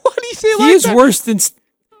 Why do you say he is worse than...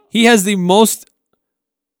 He has the most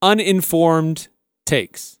uninformed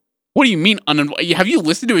takes. What do you mean have you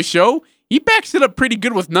listened to his show? He backs it up pretty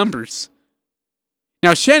good with numbers.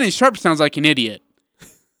 Now, Shannon Sharp sounds like an idiot.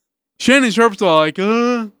 Shannon Sharp's all like,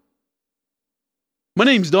 my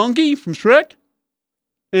name's Donkey from Shrek,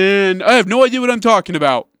 and I have no idea what I'm talking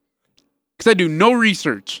about because I do no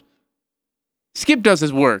research. Skip does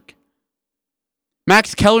his work.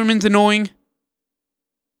 Max Kellerman's annoying.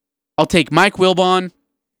 I'll take Mike Wilbon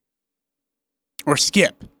or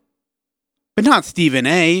Skip, but not Stephen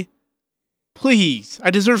A. Please, I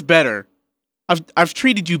deserve better. I've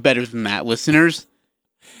treated you better than that, listeners.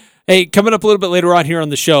 Hey, coming up a little bit later on here on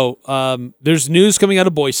the show, there's news coming out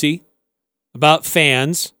of Boise about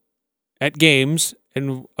fans at games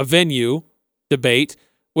and a venue debate,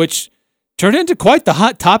 which turned into quite the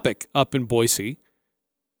hot topic up in Boise.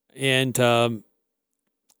 And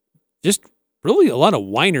just really a lot of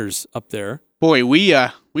whiners up there. Boy, we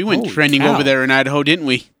went trending over there in Idaho, didn't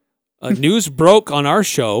we? News broke on our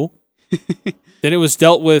show. Then it was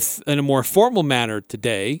dealt with in a more formal manner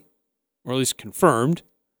today, or at least confirmed.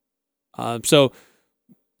 So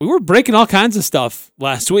we were breaking all kinds of stuff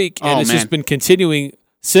last week, and it's just been continuing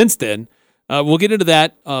since then. We'll get into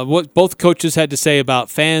that, what both coaches had to say about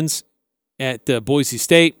fans at Boise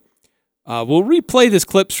State. We'll replay this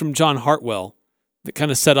clips from John Hartwell that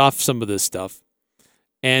kind of set off some of this stuff.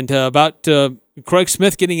 And about Craig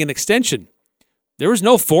Smith getting an extension. There was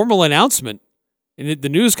no formal announcement, and the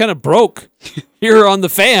news kind of broke here on the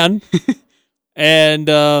Fan.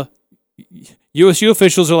 And USU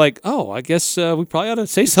officials are like, oh, I guess we probably ought to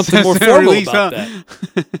say something more formal about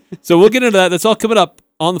that. So we'll get into that. That's all coming up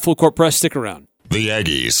on the Full Court Press. Stick around. The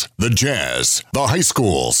Aggies, the Jazz, the high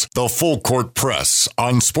schools, the Full Court Press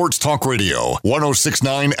on Sports Talk Radio,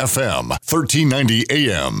 106.9 FM, 1390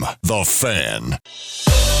 AM. The Fan.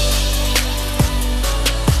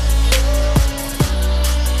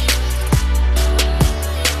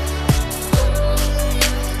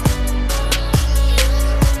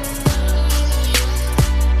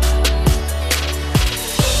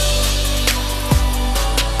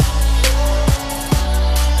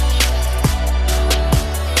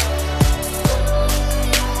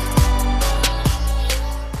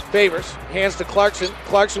 Favors, hands to Clarkson.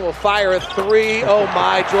 Clarkson will fire a three. Oh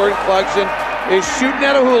my, Jordan Clarkson is shooting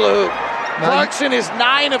at a hula hoop. Clarkson is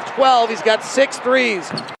 9 of 12. He's got 6 threes.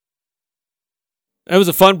 That was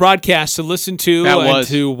a fun broadcast to listen to and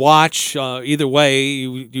to watch. Either way,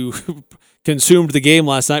 you consumed the game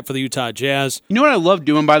last night for the Utah Jazz. You know what I love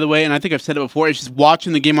doing, by the way, and I think I've said it before, it's just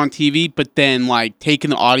watching the game on TV, but then taking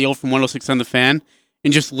the audio from 106 on the Fan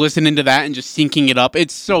and just listening to that and just syncing it up.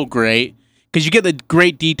 It's so great. Because you get the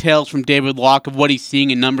great details from David Locke of what he's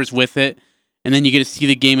seeing and numbers with it, and then you get to see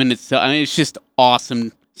the game in itself. I mean, it's just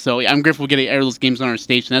awesome. So I'm grateful we get to air those games on our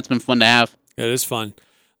station. That's been fun to have. It is fun.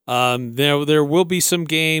 There will be some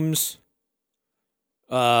games.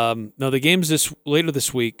 The games later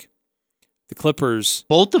this week. The Clippers.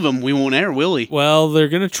 Both of them we won't air, will we? Well, they're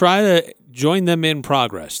going to try to join them in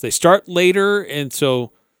progress. They start later, and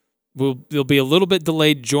so They'll be a little bit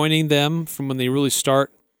delayed joining them from when they really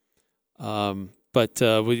start. But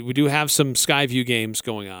we do have some Skyview games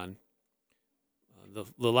going on,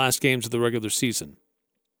 the last games of the regular season.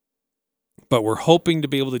 But we're hoping to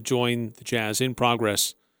be able to join the Jazz in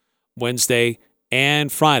progress Wednesday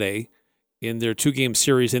and Friday in their 2-game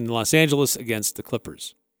series in Los Angeles against the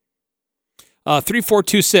Clippers.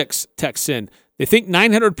 3426 texts in. They think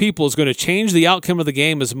 900 people is going to change the outcome of the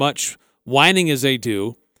game as much whining as they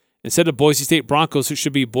do. Instead of Boise State Broncos, it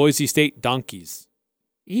should be Boise State Donkeys.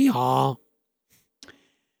 Yeehaw.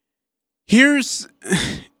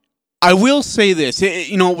 I will say this.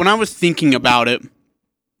 When I was thinking about it,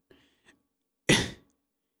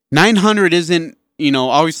 900 isn't,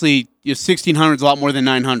 obviously 1,600 is a lot more than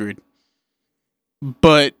 900.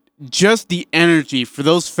 But just the energy for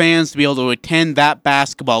those fans to be able to attend that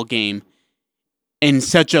basketball game in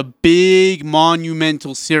such a big,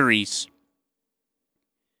 monumental series,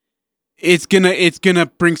 it's gonna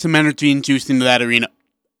bring some energy and juice into that arena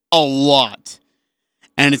a lot.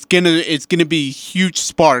 And it's gonna be a huge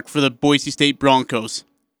spark for the Boise State Broncos.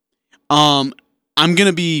 I'm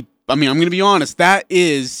gonna be honest. That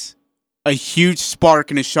is a huge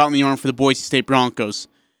spark and a shot in the arm for the Boise State Broncos.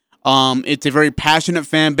 It's a very passionate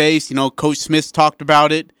fan base. Coach Smith talked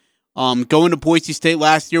about it. Going to Boise State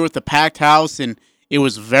last year with the packed house, and it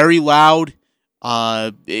was very loud.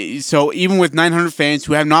 So even with 900 fans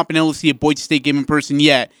who have not been able to see a Boise State game in person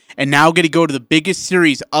yet, and now get to go to the biggest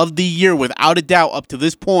series of the year without a doubt up to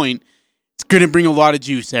this point, it's going to bring a lot of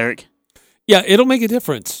juice, Eric. Yeah, it'll make a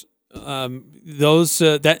difference.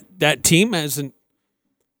 That team hasn't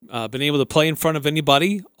been able to play in front of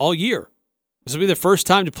anybody all year. This will be their first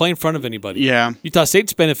time to play in front of anybody. Yeah. Utah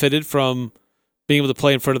State's benefited from being able to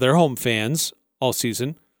play in front of their home fans all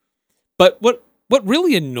season. But what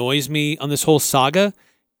really annoys me on this whole saga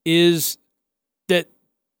is that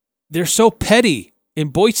they're so petty in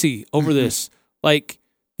Boise over this. Like,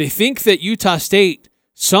 they think that Utah State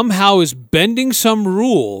somehow is bending some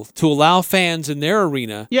rule to allow fans in their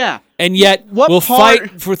arena. Yeah. And yet will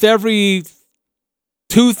fight with every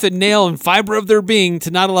tooth and nail and fiber of their being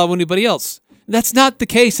to not allow anybody else. That's not the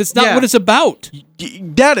case. It's not what it's about.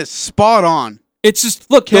 That is spot on. It's just,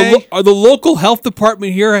 look, the local health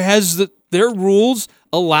department here has their rules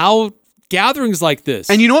allow gatherings like this.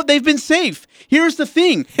 And you know what? They've been safe. Here's the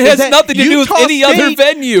thing. It has nothing to do with any other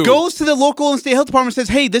venue. Goes to the local and state health department and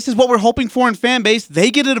says, hey, this is what we're hoping for in fan base. They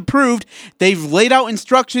get it approved. They've laid out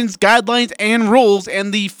instructions, guidelines, and rules,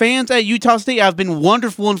 and the fans at Utah State have been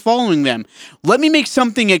wonderful in following them. Let me make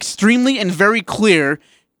something extremely and very clear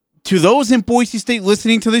to those in Boise State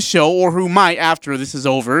listening to this show, or who might after this is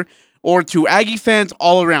over, or to Aggie fans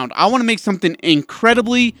all around. I want to make something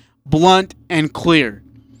incredibly blunt and clear.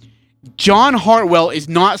 John Hartwell is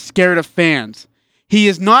not scared of fans. He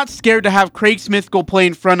is not scared to have Craig Smith go play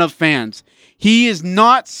in front of fans. He is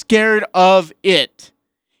not scared of it.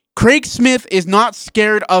 Craig Smith is not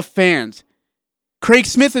scared of fans. Craig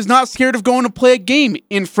Smith is not scared of going to play a game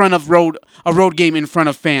in front of a road game in front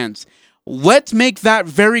of fans. Let's make that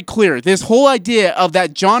very clear. This whole idea of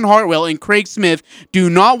that John Hartwell and Craig Smith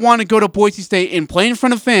do not want to go to Boise State and play in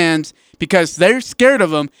front of fans because they're scared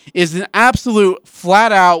of them is an absolute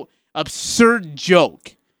flat-out absurd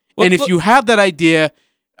joke. Well, and if you have that idea,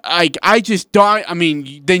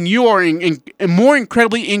 then you are more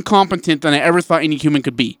incredibly incompetent than I ever thought any human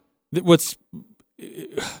could be. Which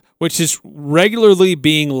is regularly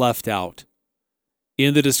being left out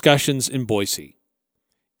in the discussions in Boise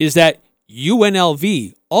is that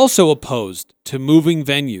UNLV also opposed to moving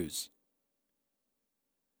venues.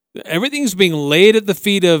 Everything's being laid at the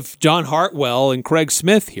feet of John Hartwell and Craig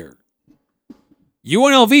Smith here.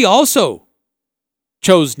 UNLV also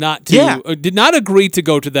chose not to, did not agree to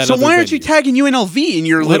go to that other venue. So why aren't you tagging UNLV in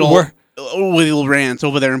your little rants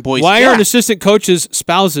over there in Boise? Why aren't assistant coaches'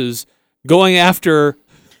 spouses going after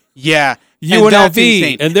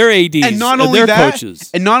UNLV and their ADs and their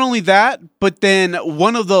coaches? And not only that, but then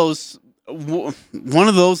one of those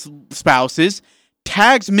spouses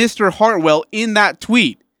tags Mr. Hartwell in that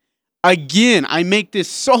tweet. Again, I make this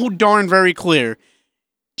so darn very clear.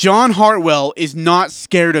 John Hartwell is not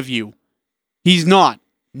scared of you. He's not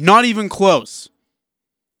even close.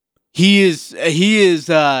 He is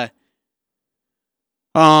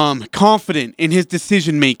confident in his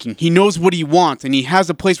decision making. He knows what he wants, and he has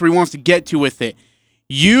a place where he wants to get to with it.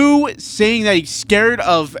 You saying that he's scared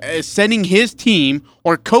of sending his team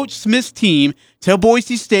or Coach Smith's team to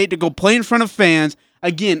Boise State to go play in front of fans,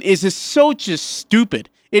 again, is just stupid.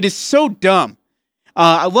 It is so dumb.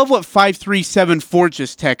 I love what 5374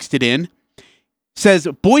 just texted in. Says,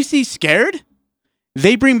 Boise scared?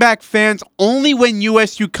 They bring back fans only when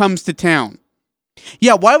USU comes to town.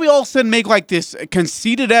 Yeah, why do we all of a sudden make like this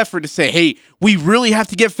conceited effort to say, hey, we really have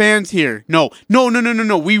to get fans here? No.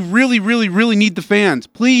 We really, really, really need the fans.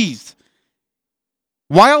 Please.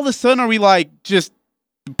 Why all of a sudden are we like just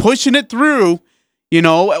pushing it through,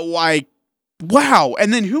 like, wow.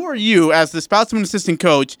 And then who are you as the Spoutsman assistant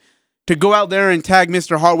coach to go out there and tag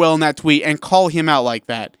Mr. Hartwell in that tweet and call him out like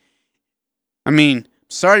that? I mean,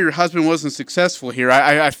 sorry your husband wasn't successful here.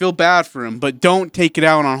 I feel bad for him, but don't take it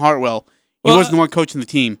out on Hartwell. He wasn't the one coaching the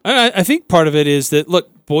team. I think part of it is that,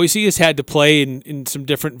 look, Boise has had to play in some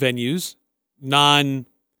different venues,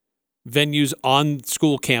 non-venues on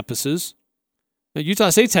school campuses. Now, Utah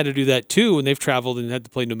State's had to do that too, and they've traveled and had to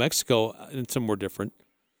play New Mexico and somewhere different.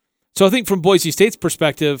 So I think from Boise State's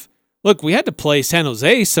perspective, look, we had to play San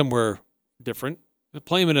Jose somewhere different. We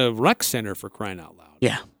play them in a rec center, for crying out loud.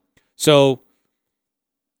 Yeah. So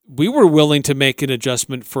we were willing to make an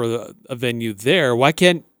adjustment for a venue there. Why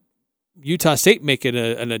can't Utah State make it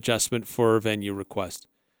an adjustment for a venue request?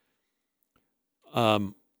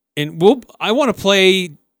 I want to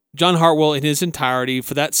play John Hartwell in his entirety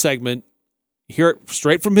for that segment, hear it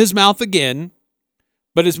straight from his mouth again.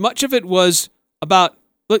 But as much of it was about,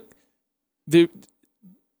 look,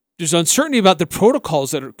 there's uncertainty about the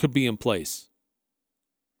protocols that could be in place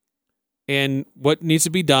and what needs to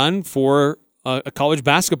be done for a college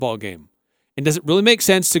basketball game. And does it really make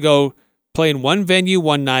sense to go play in one venue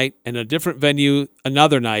one night and a different venue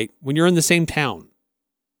another night when you're in the same town?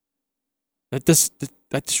 That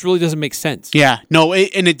just really doesn't make sense. Yeah, no,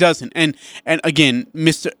 and it doesn't. And again,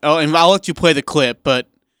 and I'll let you play the clip, but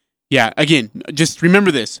yeah, again, just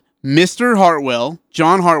remember this. Mr. Hartwell,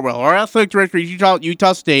 John Hartwell, our athletic director at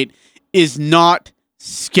Utah State, is not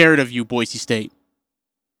scared of you, Boise State.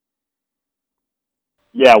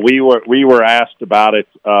 Yeah, we were asked about it.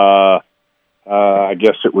 I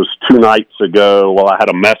guess it was 2 nights ago. Well, I had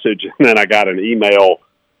a message and then I got an email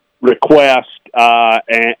request,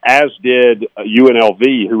 and as did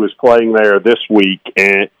UNLV, who was playing there this week.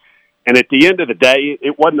 And at the end of the day,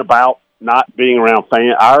 it wasn't about not being around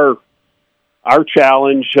fans. Our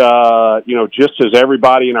challenge, just as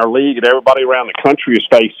everybody in our league and everybody around the country is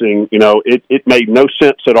facing, it made no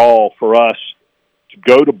sense at all for us to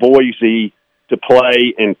go to Boise to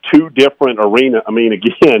play in 2 different arenas. I mean,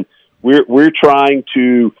 again, we're trying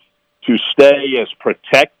to stay as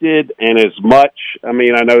protected and as much, I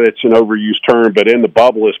mean, I know it's an overused term, but in the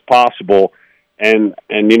bubble as possible. And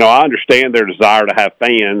I understand their desire to have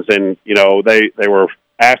fans, and, they were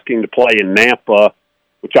asking to play in Nampa,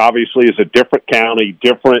 which obviously is a different county,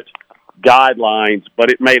 different guidelines, but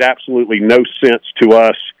it made absolutely no sense to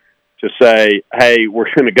us to say, hey,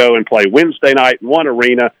 we're going to go and play Wednesday night in one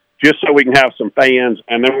arena just so we can have some fans,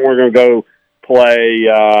 and then we're going to go play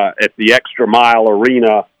at the Extra Mile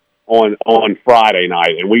Arena on Friday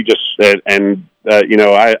night. And we just said,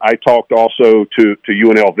 I talked also to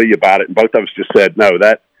UNLV about it, and both of us just said, no,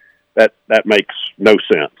 that makes no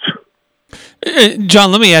sense.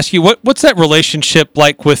 John, let me ask you, what's that relationship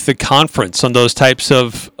like with the conference on those types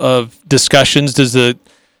of discussions? Does the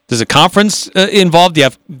conference involve? Do you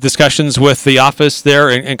have discussions with the office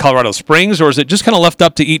there in Colorado Springs, or is it just kind of left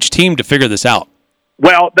up to each team to figure this out?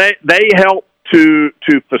 Well, they help to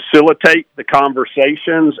facilitate the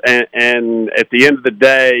conversations, and at the end of the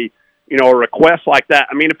day, a request like that.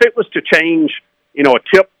 I mean, if it was to change, a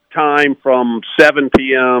tip time from 7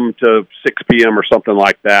 p.m. to 6 p.m. or something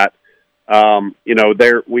like that,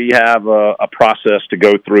 there we have a process to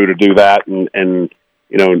go through to do that, and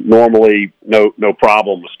normally no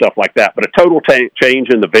problem with stuff like that. But a total change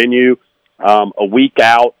in the venue, a week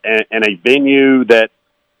out, and a venue that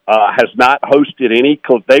has not hosted any.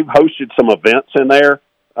 They've hosted some events in there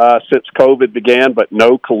since COVID began, but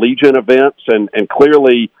no collegiate events, and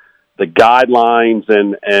clearly the guidelines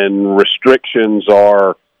and restrictions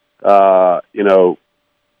are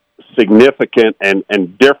significant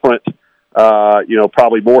and different.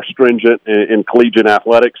 Probably more stringent in collegiate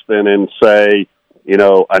athletics than in, say,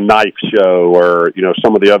 a knife show or,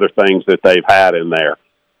 some of the other things that they've had in there.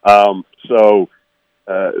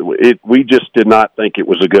 We just did not think it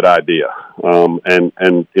was a good idea.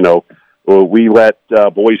 We let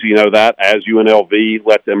Boise know that, as UNLV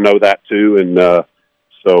let them know that too. And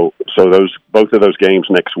so both of those games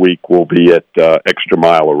next week will be at Extra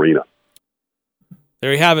Mile Arena.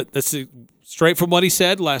 There you have it. That's straight from what he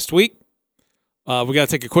said last week. We got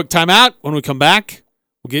to take a quick time out. When we come back,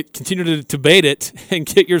 we'll continue to debate it and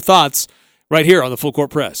get your thoughts right here on the Full Court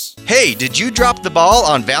Press. Hey, did you drop the ball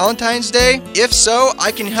on Valentine's Day? If so,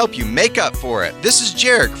 I can help you make up for it. This is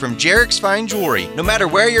Jarek from Jarek's Fine Jewelry. No matter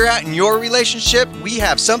where you're at in your relationship, we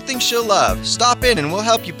have something she'll love. Stop in and we'll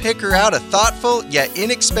help you pick her out a thoughtful yet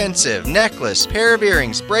inexpensive necklace, pair of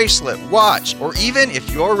earrings, bracelet, watch, or even if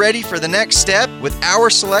you're ready for the next step, with our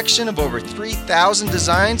selection of over 3,000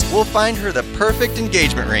 designs, we'll find her the perfect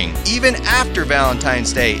engagement ring. Even after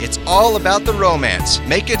Valentine's Day, it's all about the romance.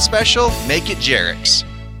 Make it special, make it Jarek's.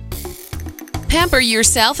 Pamper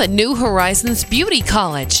yourself at New Horizons Beauty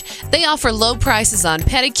College. They offer low prices on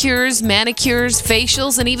pedicures, manicures,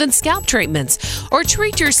 facials, and even scalp treatments. Or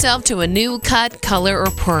treat yourself to a new cut, color, or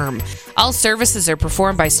perm. All services are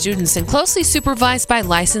performed by students and closely supervised by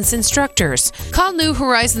licensed instructors. Call New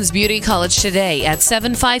Horizons Beauty College today at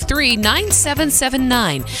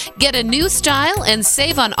 753-9779. Get a new style and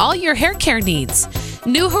save on all your hair care needs.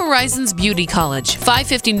 New Horizons Beauty College,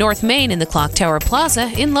 550 North Main in the Clock Tower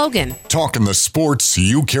Plaza in Logan. Talking the sports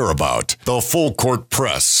you care about. The Full Court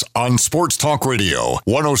Press on Sports Talk Radio,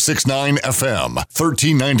 106.9 FM,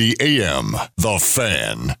 1390 AM. The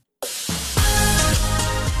Fan.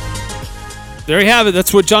 There you have it.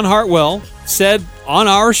 That's what John Hartwell said on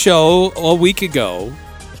our show a week ago,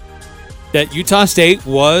 that Utah State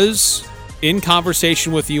was in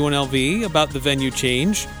conversation with UNLV about the venue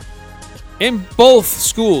change, and both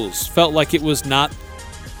schools felt like it was not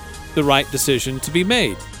the right decision to be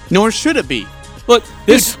made. Nor should it be. Look,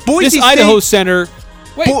 this Idaho Center,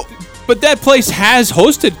 but that place has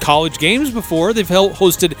hosted college games before. They've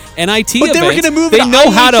hosted NIT events. They were going to move. They know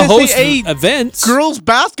how to host events. Girls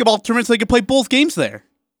basketball tournaments. So they can play both games there.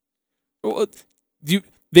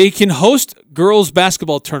 They can host girls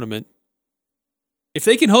basketball tournament. If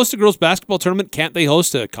they can host a girls basketball tournament, can't they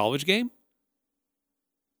host a college game?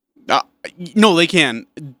 No, they can.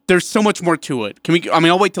 There's so much more to it.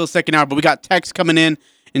 I'll wait till the second hour, but we got texts coming in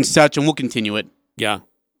and such, and we'll continue it. Yeah.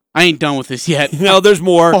 I ain't done with this yet. No, there's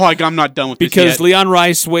more. I'm not done with this yet. Because Leon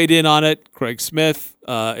Rice weighed in on it, Craig Smith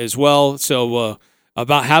as well. So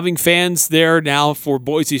about having fans there now for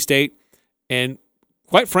Boise State. And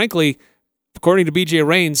quite frankly, according to BJ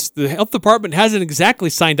Rains, the health department hasn't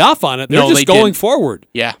exactly signed off on it. They're just going forward.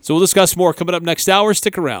 Yeah. So we'll discuss more coming up next hour.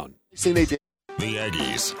 Stick around. The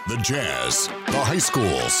Aggies, the Jazz, the high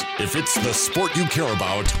schools. If it's the sport you care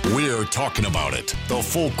about, we're talking about it. The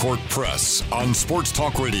Full Court Press on Sports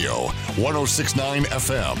Talk Radio, 106.9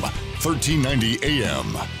 FM, 1390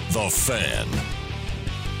 AM. The Fan.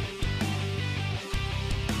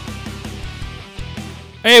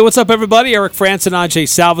 Hey, what's up, everybody? Eric Frandsen, Ajay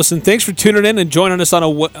Salvesen. Thanks for tuning in and joining us on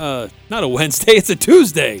not a Wednesday, it's a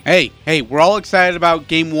Tuesday. Hey, we're all excited about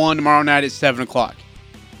Game 1 tomorrow night at 7 o'clock.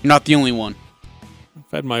 You're not the only one. I've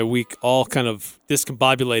had my week all kind of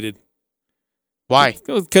discombobulated. Why?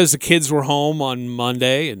 Because the kids were home on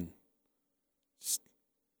Monday, and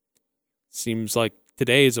seems like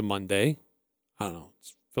today is a Monday. I don't know.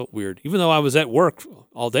 It felt weird, even though I was at work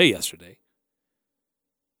all day yesterday.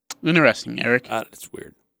 Interesting, Eric. It's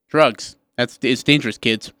weird. Drugs. It's dangerous,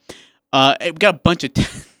 kids. We got a bunch of...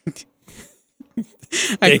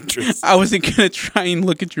 Dangerous. I wasn't going to try and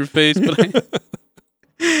look at your face, but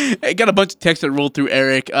I got a bunch of texts that rolled through,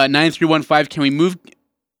 Eric. 9315,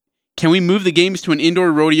 can we move the games to an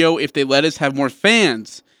indoor rodeo if they let us have more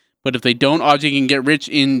fans? But if they don't, Ajay can get rich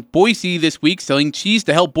in Boise this week selling cheese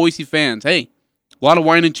to help Boise fans. Hey, a lot of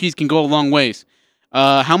wine and cheese can go a long ways.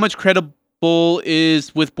 How much credible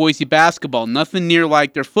is with Boise basketball? Nothing near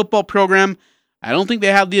like their football program. I don't think they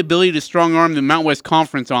have the ability to strong-arm the Mountain West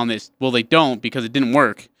Conference on this. Well, they don't because it didn't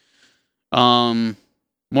work.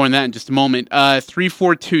 More on that in just a moment.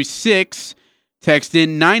 3426 text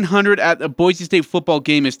in, 900 at a Boise State football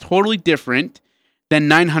game is totally different than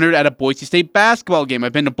 900 at a Boise State basketball game.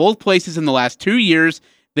 I've been to both places in the last 2 years.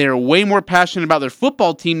 They are way more passionate about their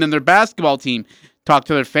football team than their basketball team. Talk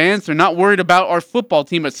to their fans. They're not worried about our football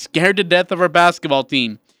team, but scared to death of our basketball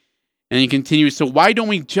team. And he continues, so why don't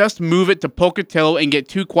we just move it to Pocatello and get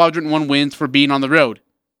 2 Quadrant 1 wins for being on the road?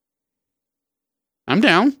 I'm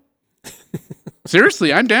down.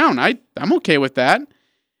 Seriously, I'm down. I'm okay with that.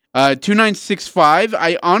 2965,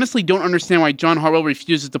 I honestly don't understand why John Hartwell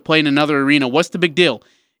refuses to play in another arena. What's the big deal?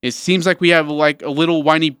 It seems like we have like a little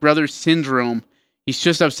whiny brother syndrome. He's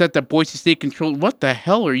just upset that Boise State controlled. What the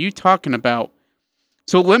hell are you talking about?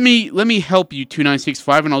 So let me help you,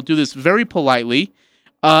 2965, and I'll do this very politely.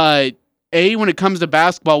 When it comes to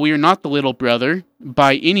basketball, we are not the little brother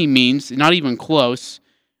by any means, not even close.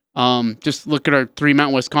 Just look at our 3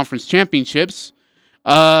 Mountain West Conference championships.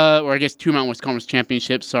 Or I guess 2 Mountain West Conference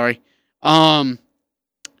championships, sorry.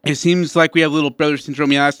 It seems like we have little brother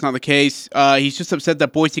syndrome. Yeah, that's not the case. He's just upset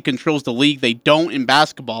that Boise controls the league. They don't in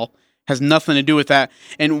basketball. Has nothing to do with that.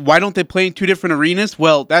 And why don't they play in two different arenas?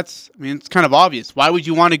 Well, it's kind of obvious. Why would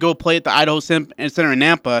you want to go play at the Idaho Center in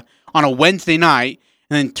Nampa on a Wednesday night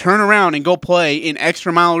and then turn around and go play in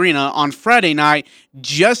Extra Mile Arena on Friday night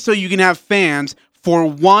just so you can have fans for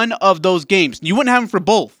one of those games? You wouldn't have them for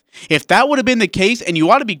both. If that would have been the case, and you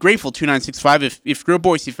ought to be grateful, 2965, if you're a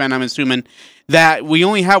Boise fan, I'm assuming, that we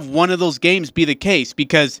only have one of those games be the case,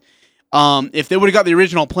 because if they would have got the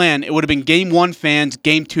original plan, it would have been Game 1 fans,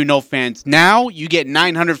 Game 2 no fans. Now, you get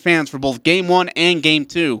 900 fans for both Game 1 and Game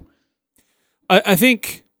 2. I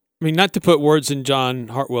think, not to put words in John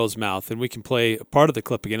Hartwell's mouth, and we can play a part of the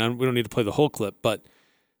clip again. We don't need to play the whole clip, but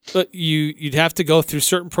you'd have to go through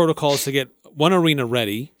certain protocols to get one arena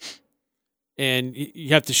ready. And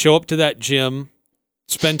you have to show up to that gym,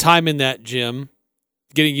 spend time in that gym,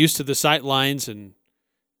 getting used to the sight lines and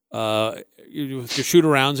your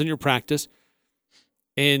shoot-arounds and your practice.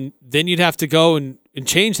 And then you'd have to go and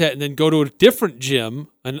change that and then go to a different gym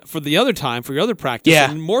and for the other time, for your other practice,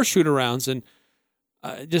 and more shoot-arounds. And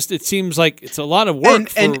it seems like it's a lot of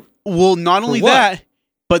work. Not only that,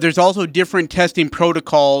 but there's also different testing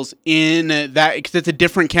protocols in that, because it's a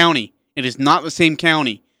different county. It is not the same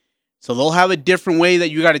county. So they'll have a different way that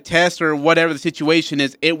you got to test, or whatever the situation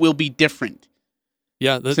is. It will be different.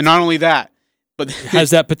 Yeah. So not only that, but it has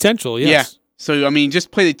that potential. Yes. Yeah. So just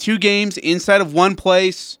play the two games inside of one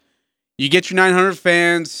place. You get your 900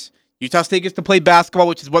 fans. Utah State gets to play basketball,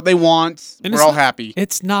 which is what they want. And we're all happy.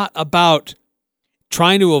 It's not about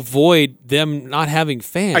trying to avoid them not having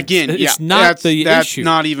fans. Again, it's not the that's issue. That's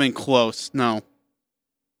not even close. No.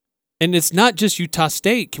 And it's not just Utah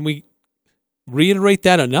State. Can we reiterate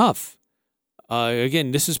that enough?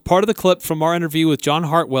 Again, this is part of the clip from our interview with John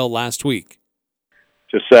Hartwell last week.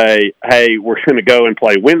 To say, hey, we're going to go and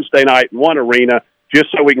play Wednesday night in one arena just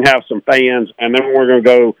so we can have some fans, and then we're going to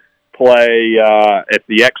go play at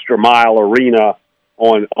the Extra Mile Arena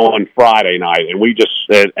on Friday night. And we just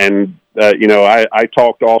I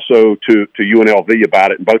talked also to UNLV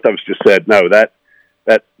about it, and both of us just said, no, that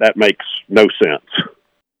makes no sense.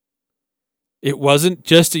 It wasn't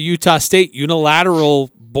just a Utah State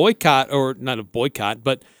unilateral boycott, or not a boycott,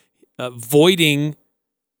 but voiding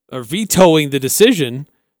or vetoing the decision.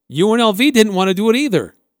 UNLV didn't want to do it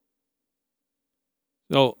either.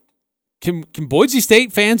 So can Boise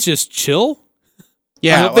State fans just chill?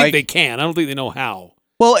 Yeah, I don't think they can. I don't think they know how.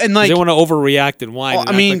 Well, and they want to overreact and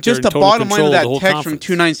whine. Just the bottom line of that text from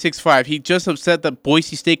 2965, he just upset that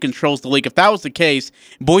Boise State controls the league. If that was the case,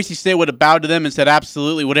 Boise State would have bowed to them and said,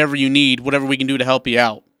 absolutely, whatever you need, whatever we can do to help you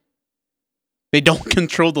out. They don't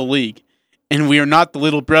control the league. And we are not the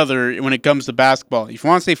little brother when it comes to basketball. If you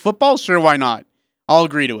want to say football, sure, why not? I'll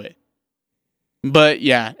agree to it. But,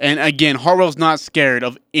 yeah, and again, Hartwell's not scared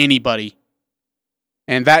of anybody.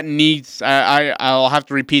 And that needs, I'll have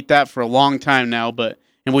to repeat that for a long time now,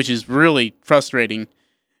 which is really frustrating.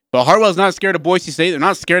 But Hartwell's not scared of Boise State. They're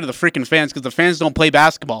not scared of the freaking fans, because the fans don't play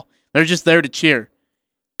basketball. They're just there to cheer.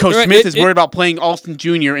 Coach Smith is worried about playing Alston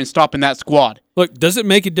Jr. and stopping that squad. Look, does it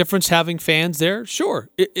make a difference having fans there? Sure.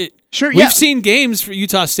 Sure, We've seen games for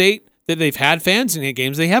Utah State that they've had fans, and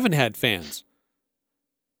games they haven't had fans.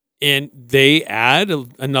 And they add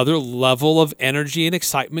another level of energy and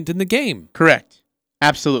excitement in the game. Correct.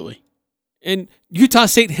 Absolutely. And Utah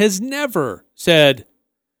State has never said,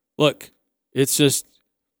 look, it's just,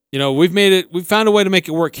 we've found a way to make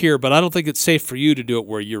it work here, but I don't think it's safe for you to do it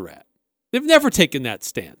where you're at. They've never taken that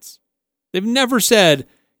stance. They've never said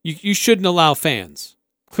you shouldn't allow fans.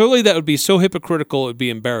 Clearly, that would be so hypocritical, it would be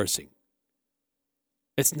embarrassing.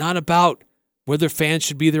 It's not about whether fans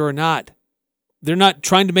should be there or not. They're not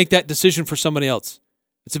trying to make that decision for somebody else.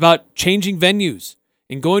 It's about changing venues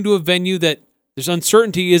and going to a venue that there's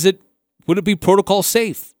uncertainty. Would it be protocol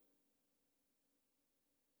safe?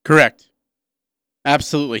 Correct.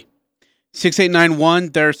 Absolutely.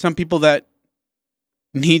 6891, there are some people that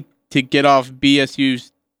need to get off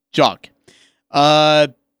BSU's jock.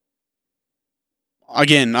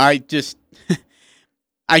 Again, I just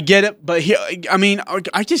I get it, but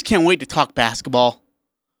I just can't wait to talk basketball.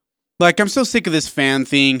 I'm so sick of this fan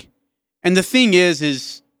thing. And the thing is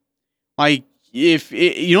if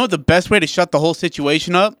the best way to shut the whole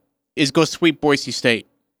situation up is go sweep Boise State.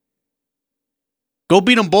 Go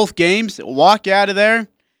beat them both games, walk out of there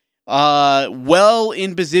well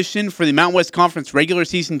in position for the Mountain West Conference regular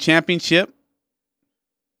season championship.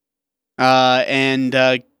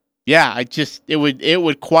 It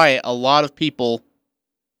would quiet a lot of people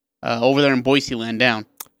over there in Boise land down.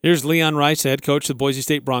 Here's Leon Rice, head coach of the Boise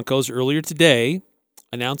State Broncos, earlier today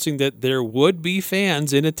announcing that there would be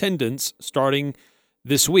fans in attendance starting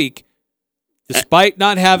this week, despite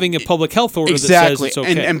not having a public health order that says it's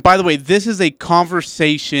okay. And by the way, this is a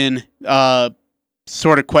conversation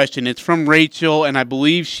sort of question. It's from Rachel, and I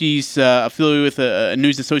believe she's affiliated with a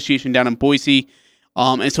news association down in Boise.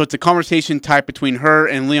 And so it's a conversation type between her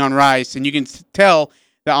and Leon Rice, and you can tell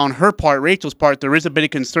that on her part, Rachel's part, there is a bit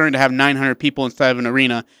of concern to have 900 people inside of an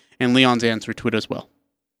arena, and Leon's answer to it as well.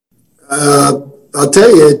 I'll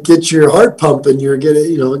tell you, it gets your heart pumping.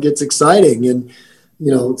 It gets exciting, and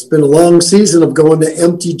it's been a long season of going to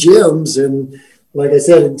empty gyms, and like I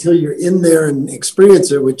said, until you're in there and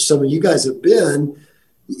experience it, which some of you guys have been,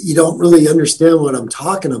 you don't really understand what I'm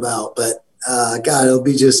talking about. But God, it'll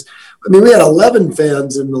be just. I mean, we had 11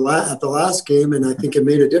 fans at the last game, and I think it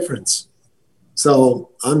made a difference. So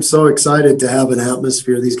I'm so excited to have an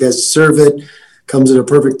atmosphere. These guys deserve it. Comes at a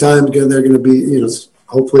perfect time. Again, they're going to be,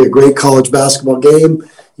 hopefully a great college basketball game.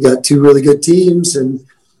 You got two really good teams, and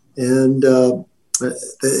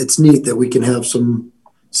it's neat that we can have some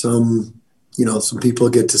people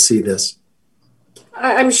get to see this.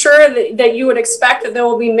 I'm sure that you would expect that there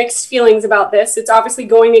will be mixed feelings about this. It's obviously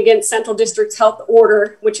going against Central District's health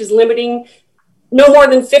order, which is limiting no more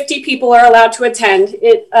than 50 people are allowed to attend.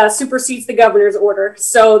 It supersedes the governor's order.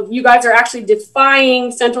 So you guys are actually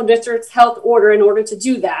defying Central District's health order in order to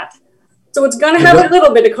do that. So it's going to have a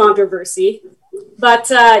little bit of controversy. But,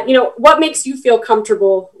 what makes you feel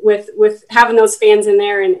comfortable with having those fans in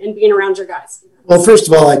there and being around your guys? Well, first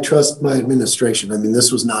of all, I trust my administration. I mean,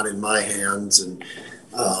 this was not in my hands, and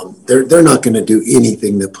they're not going to do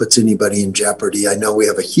anything that puts anybody in jeopardy. I know we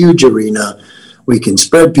have a huge arena. We can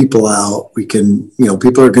spread people out. We can,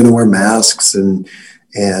 people are going to wear masks, and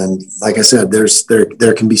like I said, there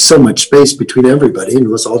can be so much space between everybody, and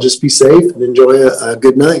let's all just be safe and enjoy a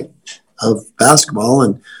good night of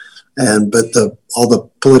basketball. But all the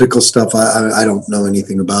political stuff, I don't know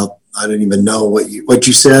anything about. I don't even know what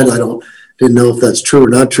you said. Didn't know if that's true or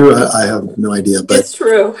not true. I have no idea. But it's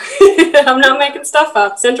true. I'm not making stuff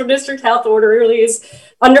up. Central District Health Order really is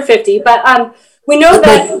under 50. But we know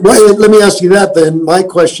that. Let me ask you that then. My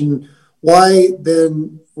question: why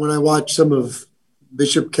then, when I watch some of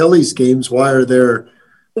Bishop Kelly's games, why are there?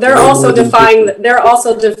 They're also defying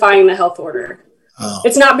the health order. Oh.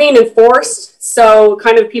 It's not being enforced, so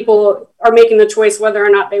kind of people are making the choice whether or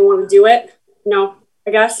not they want to do it. No,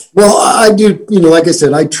 I guess. Well, I do. Like I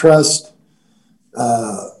said, I trust.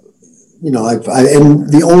 And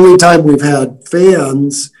the only time we've had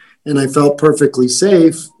fans and I felt perfectly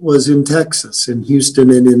safe was in Texas, in Houston,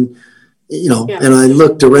 and and I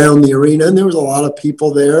looked around the arena and there was a lot of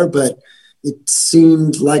people there, but it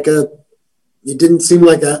didn't seem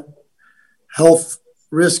like a health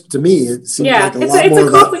risk to me. It seemed like it's a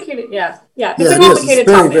complicated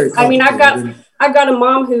topic. Very I mean, I've got a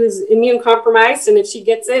mom who's immune compromised, and if she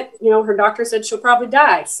gets it, her doctor said she'll probably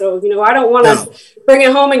die. So, I don't want to bring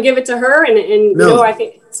it home and give it to her. I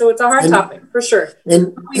think so. It's a hard topic for sure.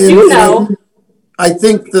 And we do know. I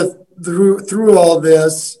think through all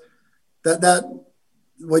this, that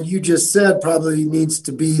what you just said probably needs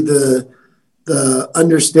to be the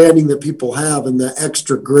understanding that people have and the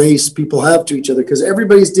extra grace people have to each other, because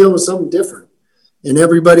everybody's dealing with something different, and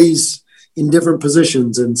everybody's in different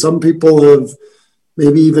positions, and some people have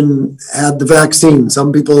maybe even had the vaccine.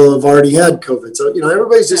 Some people have already had COVID. So,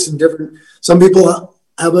 everybody's just in different, some people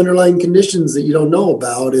have underlying conditions that you don't know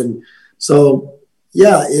about. And so,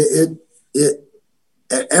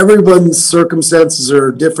 everyone's circumstances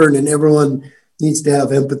are different, and everyone needs to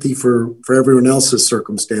have empathy for everyone else's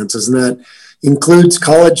circumstances. And that includes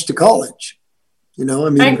college to college. I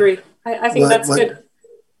agree. I think that's good.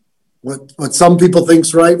 What some people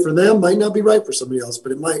think's right for them might not be right for somebody else,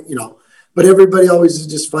 but it might, but everybody always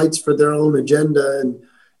just fights for their own agenda. And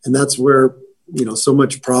that's where, so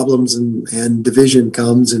much problems and division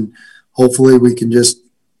comes. And hopefully we can just,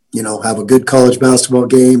 have a good college basketball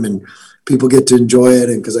game and people get to enjoy it.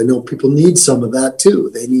 And because I know people need some of that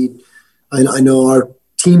too. I know our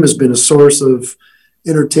team has been a source of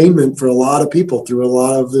entertainment for a lot of people through a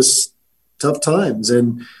lot of this tough times.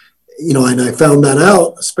 And I found that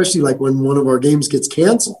out, especially like when one of our games gets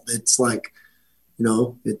canceled. It's like,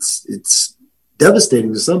 it's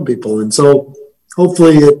devastating to some people. And so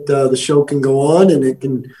hopefully the show can go on, and it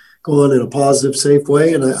can go on in a positive, safe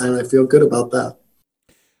way. And I feel good about that.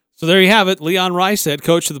 So there you have it. Leon Rice, head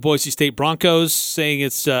coach of the Boise State Broncos, saying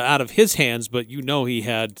it's out of his hands, but he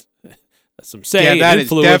had some say and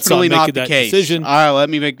influence on making that decision. All right, let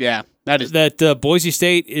me make that is that Boise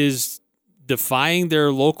State is defying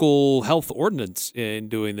their local health ordinance in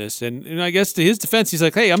doing this. And I guess to his defense, he's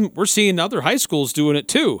like, hey, we're seeing other high schools doing it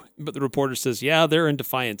too. But the reporter says, yeah, they're in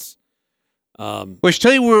defiance. Which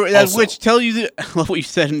tell you what you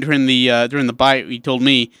said during the bite. You told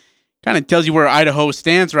me kind of tells you where Idaho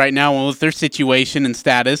stands right now with their situation and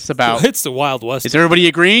status. About it's the Wild West. Is everybody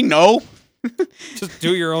agreeing? No. Just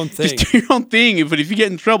do your own thing. Just do your own thing. But if you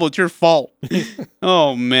get in trouble, it's your fault.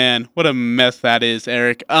 Oh man, what a mess that is,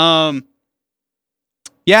 Eric. Yeah,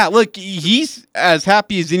 look, he's as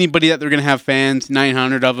happy as anybody that they're going to have fans.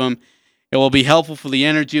 900 of them. It will be helpful for the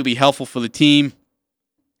energy. It'll be helpful for the team.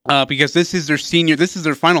 Because this is their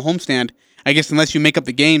final homestand, I guess, unless you make up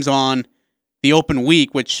the games on the open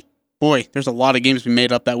week, which, boy, there's a lot of games to be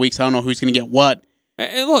made up that week, so I don't know who's going to get what.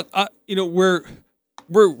 And look,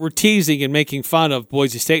 we're teasing and making fun of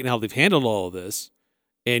Boise State and how they've handled all of this,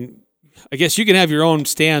 and I guess you can have your own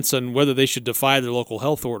stance on whether they should defy their local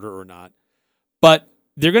health order or not, but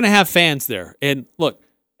they're going to have fans there. And look,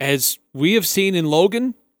 as we have seen in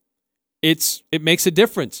Logan, it makes a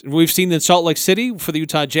difference. And we've seen in Salt Lake City for the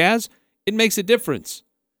Utah Jazz, it makes a difference.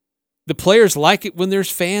 The players like it when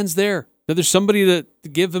there's fans there. That there's somebody to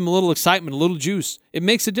give them a little excitement, a little juice. It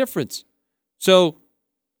makes a difference. So,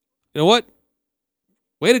 you know what?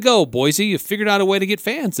 Way to go, Boise. You figured out a way to get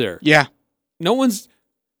fans there. Yeah. We'll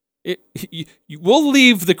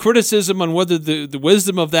leave the criticism on whether the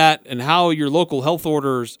wisdom of that and how your local health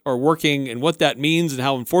orders are working and what that means and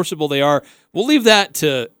how enforceable they are. We'll leave that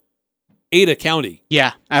to Ada County.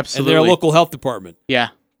 Yeah, absolutely. And their local health department. Yeah,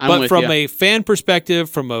 but from a fan perspective,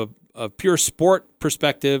 from a pure sport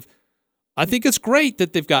perspective, I think it's great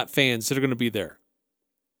that they've got fans that are going to be there.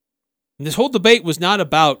 And this whole debate was not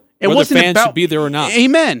about whether fans should be there or not.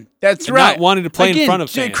 Amen. That's right. Not wanting to play in front of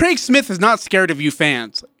fans. Craig Smith is not scared of you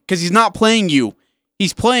fans because he's not playing you.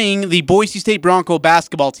 He's playing the Boise State Bronco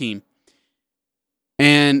basketball team.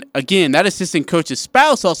 And again, that assistant coach's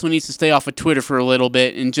spouse also needs to stay off of Twitter for a little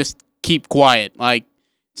bit and just keep quiet. Like,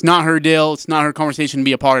 it's not her deal. It's not her conversation to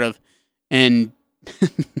be a part of. And,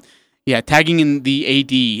 yeah, tagging in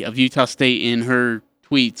the AD of Utah State in her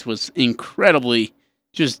tweets was incredibly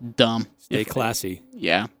just dumb. Stay classy.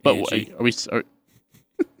 Yeah. But are we...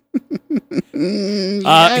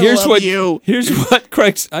 Here's what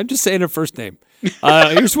Craig... I'm just saying her first name.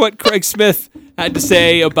 Here's what Craig Smith had to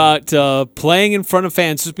say about playing in front of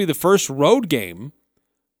fans. This will be the first road game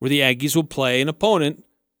where the Aggies will play an opponent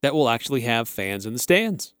that will actually have fans in the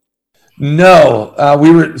stands. No,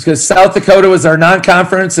 because South Dakota was our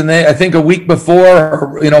non-conference, and I think a week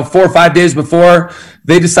before, or 4 or 5 days before,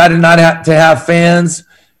 they decided not to have fans,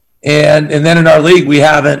 and then in our league we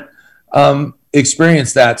haven't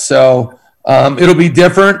experienced that. So it'll be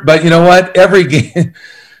different, but you know what? Every game,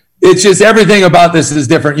 it's just everything about this is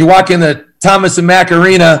different. You walk in the Thomas and Mack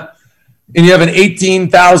Arena, and you have an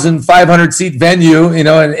 18,500 seat venue,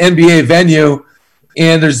 an NBA venue.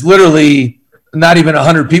 And there's literally not even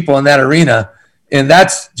 100 people in that arena. And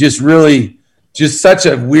that's just really just such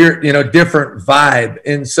a weird, different vibe.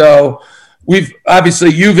 And so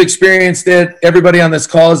you've experienced it. Everybody on this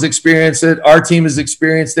call has experienced it. Our team has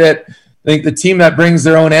experienced it. I think the team that brings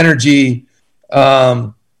their own energy,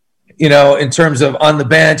 in terms of on the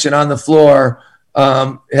bench and on the floor,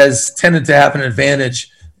 has tended to have an advantage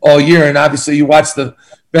all year. And obviously you watch the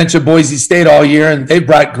bench of Boise State all year, and they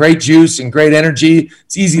brought great juice and great energy.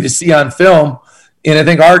 It's easy to see on film. And I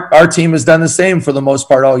think our team has done the same for the most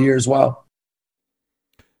part all year as well.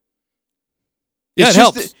 Yeah, it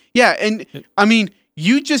helps. Yeah, and I mean,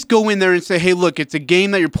 you just go in there and say, hey, look, it's a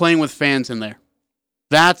game that you're playing with fans in there.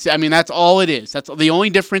 That's all it is. That's the only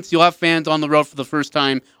difference. You'll have fans on the road for the first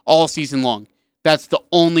time all season long. That's the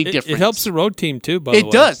only difference. It helps the road team, too, by the way.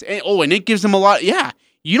 It does. And it gives them a lot. Yeah.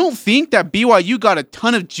 You don't think that BYU got a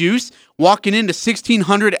ton of juice walking into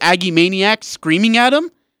 1,600 Aggie maniacs screaming at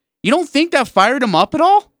them? You don't think that fired them up at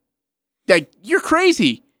all? Like, you're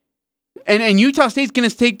crazy. And Utah State's going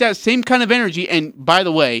to take that same kind of energy. And by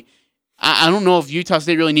the way, I don't know if Utah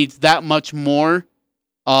State really needs that much more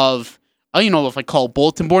of, I don't know if I call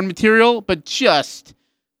bulletin board material, but just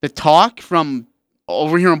the talk from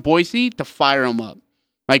over here in Boise to fire them up.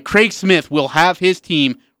 Like, Craig Smith will have his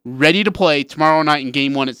team ready to play tomorrow night in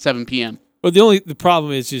Game 1 at 7 p.m. But the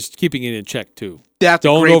problem is just keeping it in check, too. That's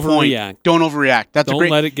a great point. Don't overreact. Don't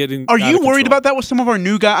let it get in. Are you worried about that with some of our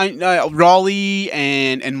new guys, Raleigh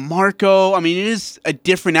and Marco? I mean, it is a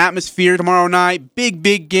different atmosphere tomorrow night.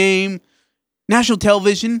 Big game. National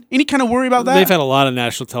television. Any kind of worry about that? They've had a lot of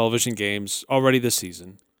national television games already this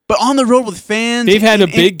season. But on the road with fans. They've had a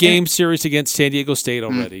big game series against San Diego State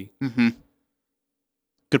already. Mm-hmm.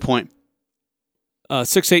 Good point.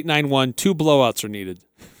 6-8-9-1, 2 blowouts are needed.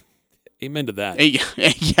 Amen to that.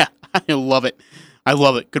 Yeah, I love it.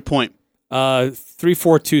 Good point.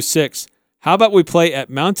 3426. How about we play at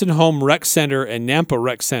Mountain Home Rec Center and Nampa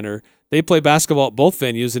Rec Center? They play basketball at both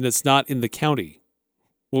venues, and it's not in the county.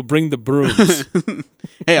 We'll bring the brooms.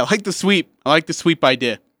 Hey, I like the sweep.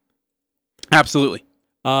 Idea. Absolutely.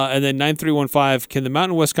 And then 9315, can the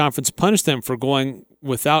Mountain West Conference punish them for going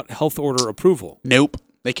without health order approval? Nope,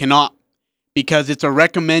 they cannot. Because it's a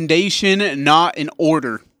recommendation, not an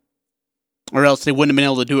order. Or else they wouldn't have been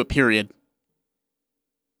able to do it, period.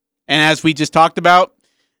 And as we just talked about,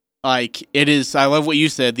 like, it is, I love what you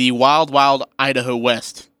said, the wild, wild Idaho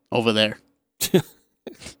West over there. Got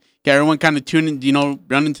everyone kind of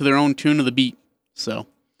running to their own tune of the beat. So,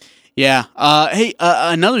 yeah. Hey,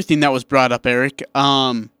 another thing that was brought up, Eric.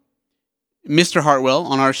 Mr. Hartwell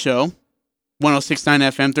on our show, 106.9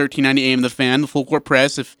 FM, 1390 AM, The Fan, the Full Court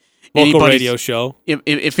Press. If local radio show.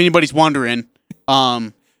 If anybody's wondering,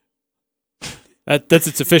 that's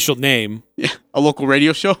its official name. Yeah, a local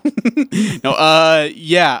radio show. No,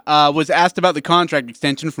 was asked about the contract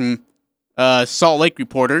extension from Salt Lake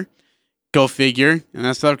reporter. Go figure. And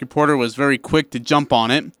that Salt Lake reporter was very quick to jump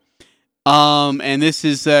on it. And this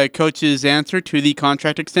is Coach's answer to the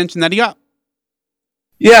contract extension that he got.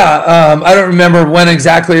 Yeah, I don't remember when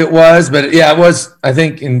exactly it was, but yeah, it was, I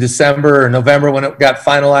think, in December or November when it got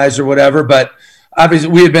finalized or whatever. But obviously,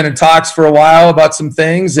 we had been in talks for a while about some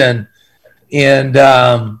things, and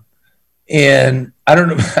I don't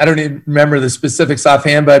even remember the specifics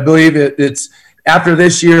offhand, but I believe it's after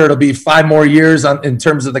this year, it'll be 5 more years in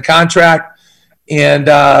terms of the contract, and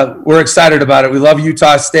we're excited about it. We love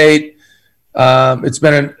Utah State. It's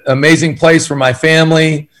been an amazing place for my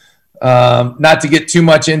family. Not to get too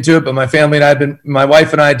much into it, but my family and my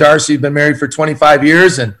wife and I, Darcy, have been married for 25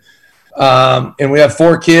 years, and we have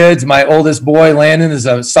 4 kids. My oldest boy, Landon, is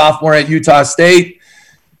a sophomore at Utah State,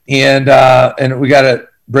 and we got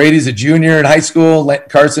Brady's a junior in high school.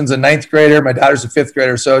 Carson's a 9th grader. My daughter's a 5th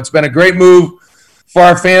grader. So it's been a great move for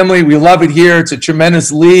our family. We love it here. It's a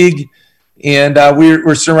tremendous league, and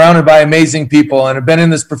we're surrounded by amazing people, and have been in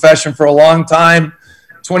this profession for a long time.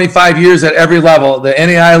 25 years at every level, the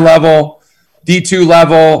NAI level, D2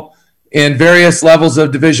 level, in various levels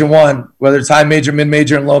of Division I, whether it's high major, mid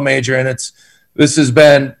major, and low major. And this has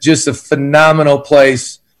been just a phenomenal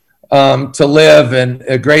place to live and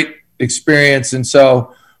a great experience. And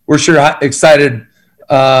so we're sure excited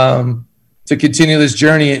to continue this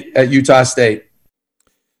journey at Utah State.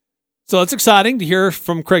 So it's exciting to hear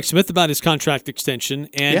from Craig Smith about his contract extension.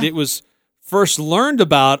 And It was first learned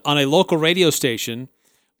about on a local radio station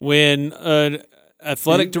when an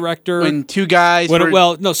athletic director... When 2 guys...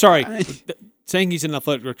 saying he's an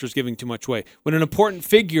athletic director is giving too much away. When an important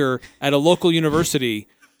figure at a local university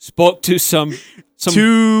spoke to some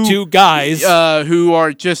two guys... who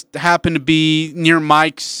are just happen to be near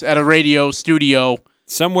mics at a radio studio.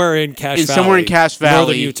 Somewhere in Cache Valley.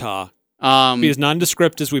 Northern Utah. Be as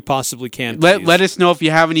nondescript as we possibly can. Let us know if you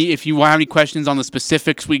have any questions on the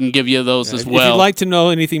specifics. We can give you those as well. If you'd like to know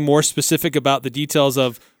anything more specific about the details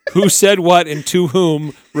of who said what and to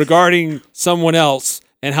whom regarding someone else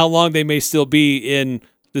and how long they may still be in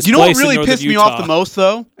this place in what really pissed Utah. me off the most,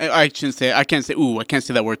 though? I can't say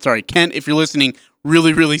that word. Sorry. Kent, if you're listening,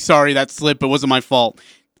 really, really sorry that slipped. It wasn't my fault.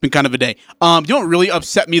 It's been kind of a day. You know what really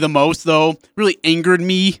upset me the most, though? Really angered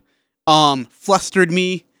me, flustered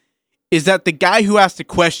me, is that the guy who asked the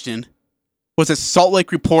question was a Salt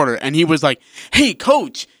Lake reporter, and he was like, "Hey,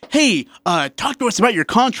 coach, talk to us about your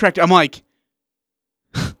contract." I'm like,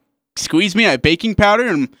 squeeze me a baking powder,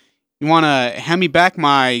 and you want to hand me back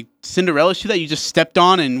my Cinderella shoe that you just stepped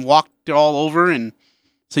on and walked it all over, and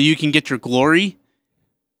so you can get your glory?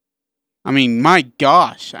 I mean, my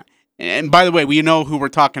gosh. And by the way, we know who we're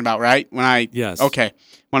talking about, right? Yes. Okay,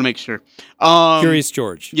 want to make sure. Curious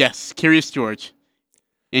George. Yes, Curious George.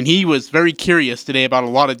 And he was very curious today about a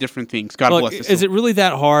lot of different things. God bless us. Is it really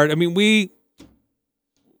that hard? I mean, we've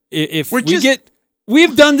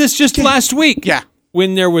done this just last week. Yeah.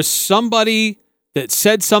 When there was somebody that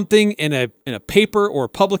said something in a paper or a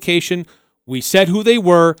publication, we said who they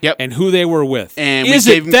were and who they were with. And is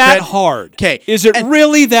it that hard? Okay. Is it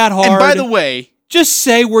really that hard? And by the way, just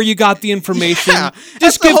say where you got the information. Yeah,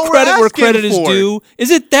 just give credit where credit is due. Is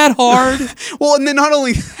it that hard? Well, and then not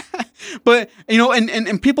only that, but,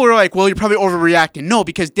 and people are like, well, you're probably overreacting. No,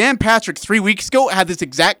 because Dan Patrick 3 weeks ago had this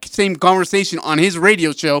exact same conversation on his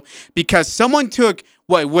radio show because someone took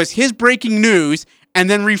what was his breaking news and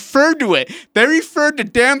then referred to it. They referred to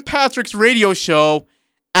Dan Patrick's radio show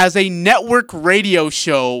as a network radio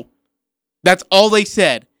show. That's all they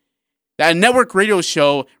said. That network radio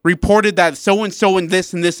show reported that so-and-so and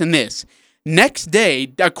this and this and this. Next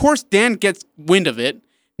day, of course, Dan gets wind of it.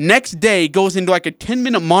 Next day, goes into like a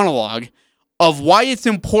 10-minute monologue of why it's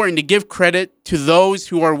important to give credit to those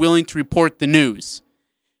who are willing to report the news.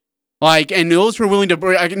 And those who are willing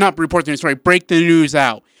to not report the news, break the news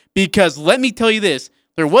out. Because let me tell you this,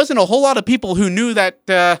 there wasn't a whole lot of people who knew that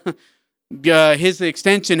his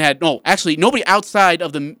extension nobody outside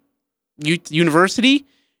of the university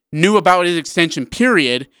knew about his extension,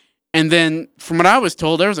 period. And then, from what I was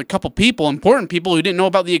told, there was a couple people, important people, who didn't know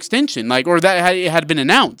about the extension, or that it had been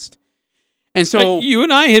announced. And so you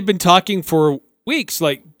and I had been talking for weeks,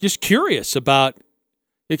 just curious about,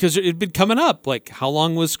 because it had been coming up, how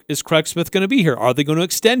long is Craig Smith going to be here? Are they going to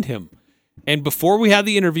extend him? And before we had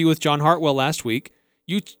the interview with John Hartwell last week,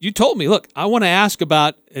 you told me, look, I want to ask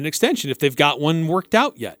about an extension if they've got one worked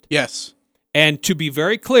out yet. Yes. And to be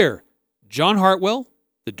very clear, John Hartwell,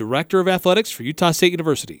 the director of athletics for Utah State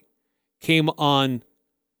University, came on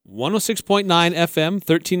 106.9 FM,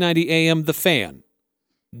 1390 AM, The Fan,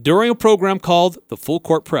 during a program called The Full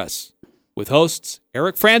Court Press, with hosts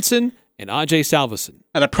Eric Frandsen and Ajay Salvesen.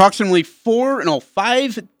 At approximately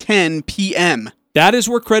 5:10 p.m. That is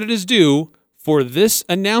where credit is due for this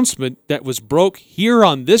announcement that was broke here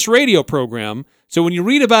on this radio program. So when you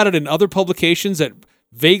read about it in other publications that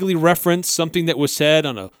vaguely reference something that was said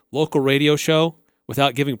on a local radio show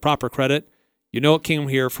without giving proper credit, you know it came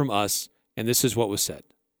here from us, and this is what was said.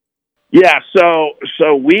 Yeah, so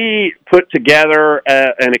we put together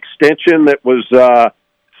an extension that was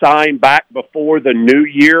signed back before the new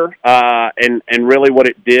year, and really what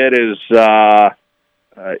it did is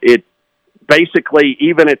it basically,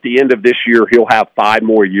 even at the end of this year, he'll have 5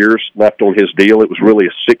 more years left on his deal. It was really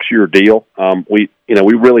a 6-year deal. We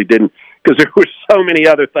really didn't, because there were so many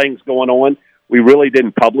other things going on. We really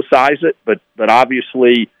didn't publicize it, but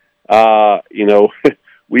obviously,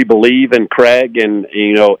 we believe in Craig, and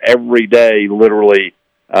every day, literally,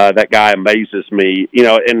 that guy amazes me.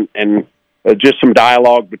 And just some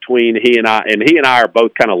dialogue between he and I are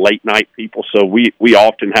both kind of late night people, so we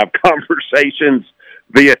often have conversations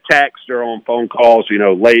via text or on phone calls.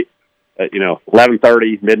 Late,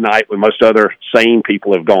 11:30, midnight, when most other sane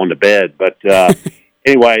people have gone to bed. But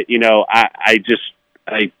anyway, I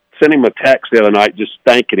sent him a text the other night just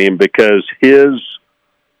thanking him, because his,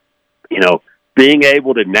 being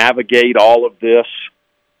able to navigate all of this,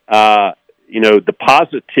 the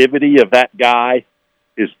positivity of that guy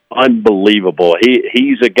is unbelievable.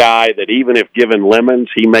 He's a guy that even if given lemons,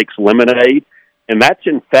 he makes lemonade, and that's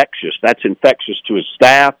infectious. That's infectious to his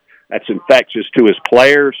staff. That's infectious to his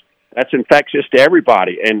players. That's infectious to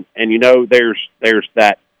everybody. And there's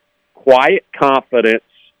that quiet confidence.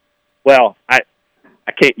 Well, I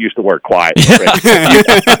can't use the word quiet.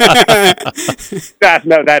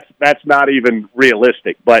 No, that's not even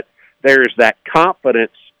realistic. But there's that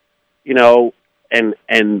confidence,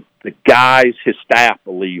 and the guys, his staff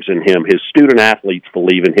believes in him. His student athletes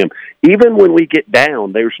believe in him. Even when we get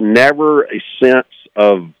down, there's never a sense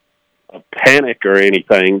of panic or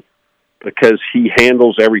anything, because he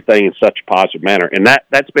handles everything in such a positive manner. And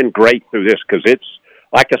that's been great through this, because it's,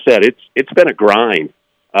 like I said, it's been a grind.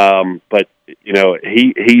 But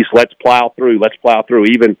he's let's plow through.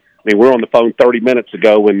 Even, we're on the phone 30 minutes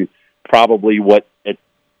ago, and probably at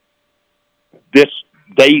this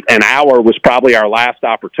date and hour was probably our last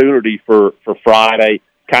opportunity for Friday,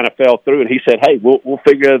 kind of fell through, and he said, "Hey, we'll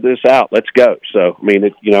figure this out. Let's go." So,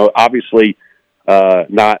 obviously,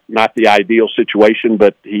 not the ideal situation,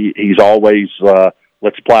 but he's always,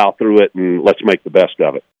 let's plow through it and let's make the best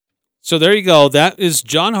of it. So there you go. That is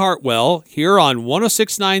John Hartwell here on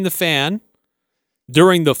 106.9 The Fan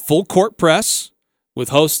during the Full Court Press with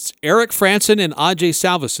hosts Eric Frandsen and Ajay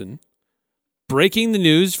Salvesen, breaking the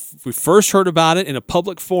news. We first heard about it in a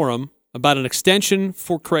public forum about an extension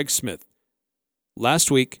for Craig Smith last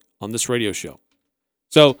week on this radio show.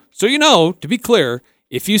 So to be clear,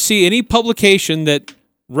 if you see any publication that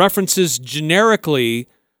references generically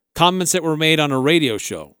comments that were made on a radio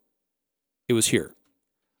show, it was here.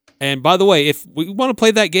 And by the way, if we want to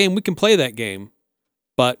play that game, we can play that game,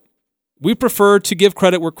 but we prefer to give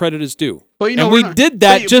credit where credit is due. But we did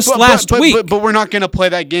that last week. But we're not going to play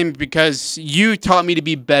that game, because you taught me to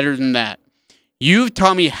be better than that. You've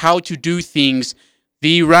taught me how to do things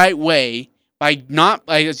the right way by not,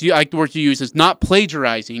 as you like the word you use, is not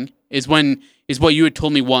plagiarizing, is what you had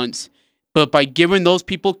told me once, but by giving those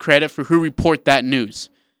people credit for who report that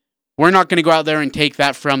news. We're not going to go out there and take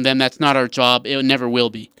that from them. That's not our job. It never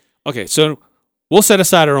will be. Okay, so we'll set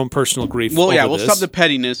aside our own personal grief. Well, yeah, we'll stop the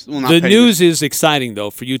pettiness. Well, the news is exciting,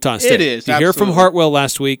 though, for Utah State. It is. To hear from Hartwell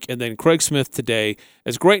last week and then Craig Smith today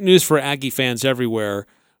is great news for Aggie fans everywhere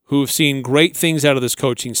who have seen great things out of this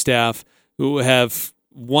coaching staff, who have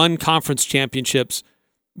won conference championships,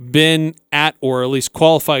 been at or at least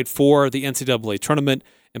qualified for the NCAA tournament,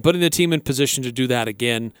 and putting the team in position to do that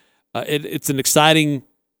again. It's an exciting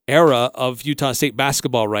era of Utah State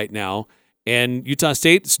basketball right now, and Utah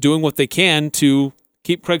State's doing what they can to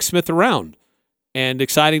keep Craig Smith around. And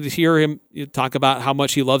exciting to hear him talk about how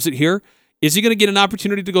much he loves it here. Is he going to get an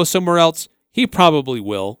opportunity to go somewhere else? He probably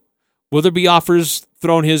will. Will there be offers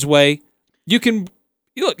thrown his way?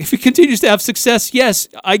 Look, if he continues to have success, yes,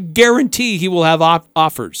 I guarantee he will have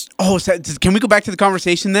offers. Oh, so can we go back to the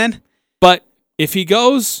conversation then? But if he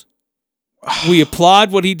goes, we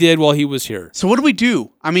applaud what he did while he was here. So what do we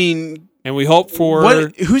do? I mean, and we hope for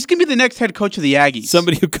who's going to be the next head coach of the Aggies?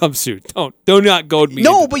 Somebody who comes soon. Do not goad me.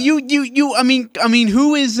 No, but you. I mean,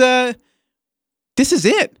 who is? This is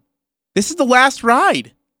it. This is the last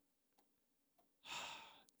ride.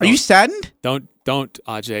 Are you saddened? Don't,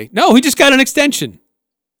 Ajay. No, he just got an extension.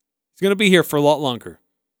 He's going to be here for a lot longer.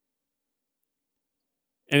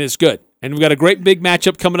 And it's good. And we've got a great big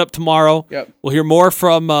matchup coming up tomorrow. Yep. We'll hear more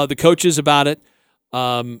from the coaches about it.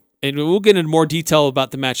 And we'll get into more detail about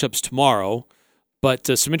the matchups tomorrow. But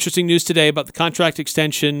some interesting news today about the contract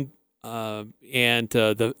extension and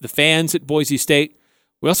the fans at Boise State.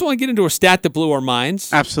 We also want to get into a stat that blew our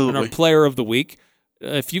minds. Absolutely. And our player of the week.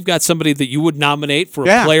 If you've got somebody that you would nominate for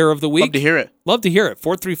a player of the week. Love to hear it.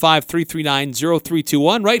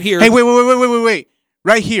 435-339-0321 right here. Hey, wait.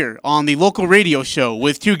 Right here on the local radio show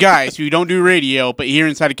with two guys who don't do radio, but here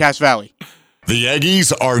inside of Cache Valley. The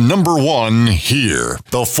Aggies are number one here.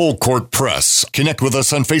 The Full Court Press. Connect with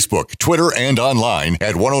us on Facebook, Twitter, and online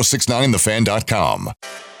at 1069thefan.com.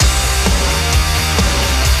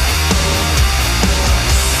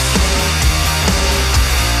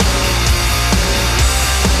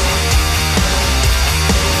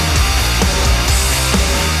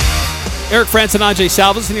 Eric Frandsen, Ajay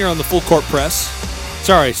Salvesen here on the Full Court Press.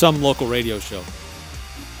 Sorry, some local radio show.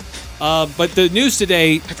 But the news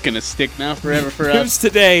today... That's going to stick now forever for us. us. News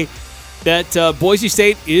today that Boise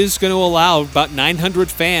State is going to allow about 900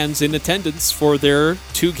 fans in attendance for their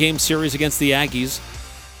 2-game series against the Aggies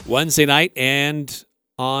Wednesday night and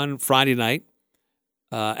on Friday night.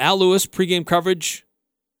 Al Lewis pregame coverage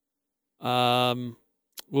will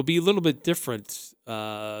be a little bit different.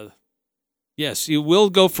 Yes, it will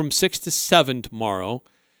go from 6 to 7 tomorrow,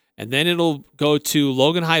 and then it'll go to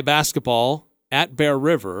Logan High basketball at Bear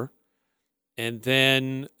River. And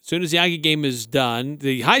then as soon as the Aggie game is done,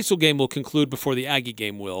 the high school game will conclude before the Aggie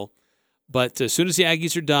game will. But as soon as the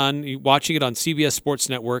Aggies are done, you're watching it on CBS Sports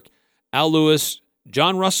Network, Al Lewis,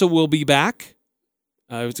 John Russell will be back.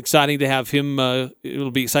 It's exciting to have him.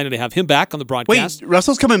 It'll be exciting to have him back on the broadcast. Wait,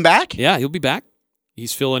 Russell's coming back? Yeah, he'll be back.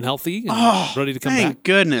 He's feeling healthy and ready to come back. Thank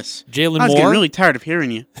goodness. Jalen Moore. I was getting really tired of hearing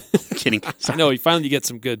you. Kidding. I know. You finally get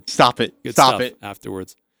some good. Stop it. Good Stop stuff it.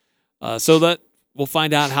 Afterwards. So that we'll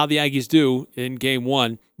find out how the Aggies do in Game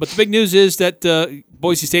 1. But the big news is that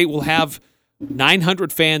Boise State will have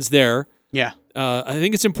 900 fans there. Yeah. I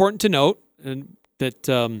think it's important to note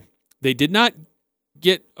that they did not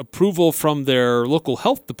get approval from their local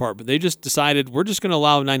health department. They just decided we're just going to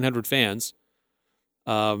allow 900 fans.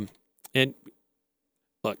 And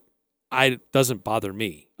look, it doesn't bother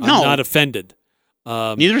me. I'm not offended.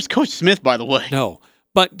 Neither is Coach Smith, by the way. No.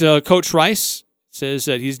 But Coach Rice says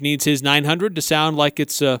that he needs his 900 to sound like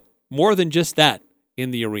it's more than just that in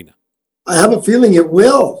the arena. I have a feeling it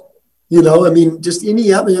will. Just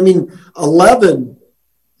 11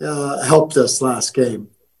 helped us last game.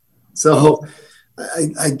 So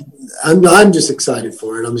I'm just excited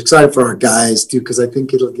for it. I'm excited for our guys, too, because I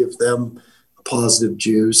think it'll give them a positive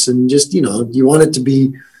juice. And just, you want it to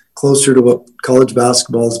be closer to what college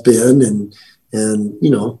basketball's been. And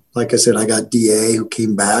like I said, I got DA who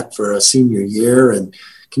came back for a senior year. And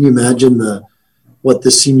can you imagine what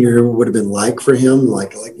the senior year would have been like for him?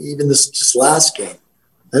 Like even this just last game.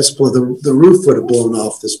 The roof would have blown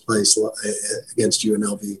off this place against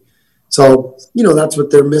UNLV. So, that's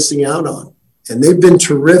what they're missing out on. And they've been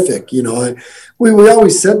terrific. We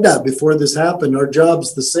always said that before this happened. Our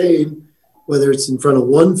job's the same, whether it's in front of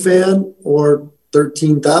one fan or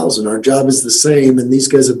 13,000. Our job is the same. And these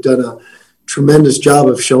guys have done a tremendous job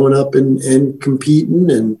of showing up and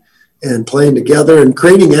competing and playing together and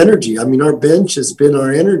creating energy. I mean, our bench has been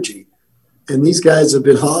our energy. And these guys have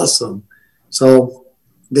been awesome. So,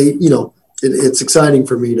 it's exciting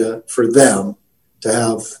for them to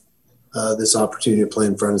have this opportunity to play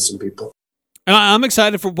in front of some people. And I'm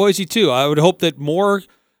excited for Boise, too. I would hope that more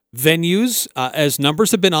venues, as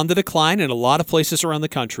numbers have been on the decline in a lot of places around the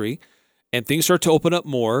country, and things start to open up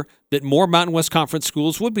more, that more Mountain West Conference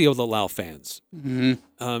schools would be able to allow fans.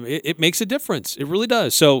 Mm-hmm. It makes a difference. It really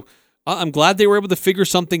does. So I'm glad they were able to figure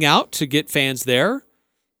something out to get fans there,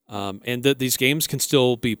 and that these games can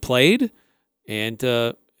still be played, and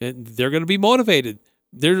they're going to be motivated.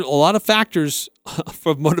 There's a lot of factors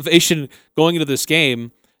for motivation going into this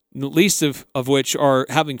game, the least of which are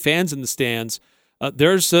having fans in the stands.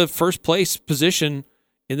 There's a first place position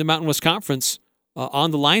in the Mountain West Conference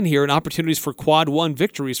on the line here, and opportunities for quad one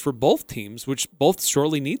victories for both teams, which both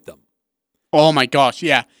sorely need them. Oh my gosh,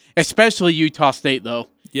 yeah. Especially Utah State, though.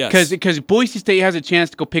 Yes. Because Boise State has a chance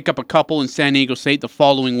to go pick up a couple in San Diego State the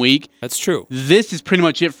following week. That's true. This is pretty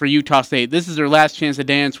much it for Utah State. This is their last chance to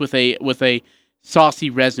dance with a saucy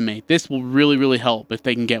resume. This will really, really help if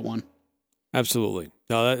they can get one. Absolutely.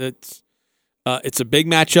 No, it's a big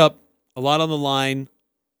matchup, a lot on the line.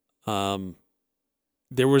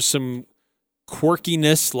 There was some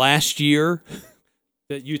quirkiness last year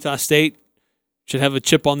that Utah State should have a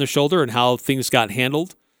chip on their shoulder and how things got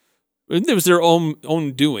handled. And it was their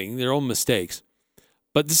own doing, their own mistakes.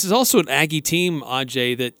 But this is also an Aggie team,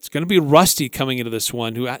 Ajay, that's going to be rusty coming into this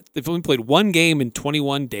one. They've only played one game in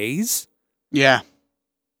 21 days. Yeah.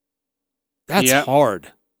 That's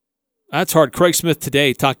hard. That's hard. Craig Smith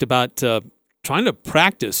today talked about trying to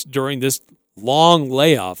practice during this long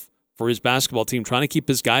layoff for his basketball team, trying to keep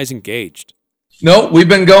his guys engaged. No, we've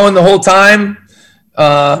been going the whole time.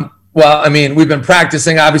 We've been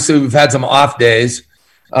practicing. Obviously, we've had some off days.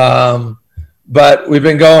 But we've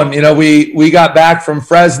been going. We got back from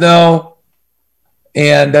Fresno,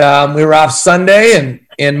 and we were off Sunday,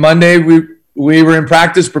 and Monday we were in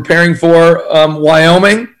practice preparing for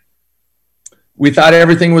Wyoming. We thought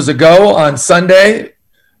everything was a go on Sunday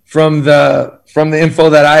from the info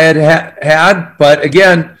that I had, but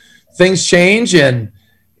again, things change and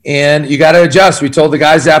you got to adjust. We told the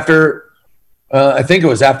guys after, I think it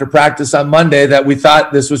was after practice on Monday, that we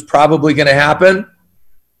thought this was probably going to happen,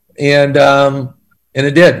 and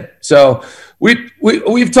it did. So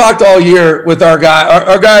we've talked all year with our guys.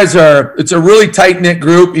 Our guys it's a really tight knit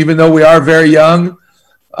group, even though we are very young.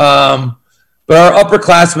 But our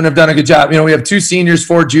upperclassmen have done a good job. We have 2 seniors,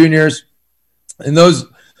 4 juniors, and those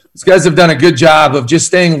guys have done a good job of just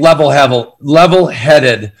staying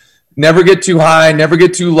level-headed. Never get too high, never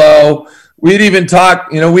get too low. We'd even talk,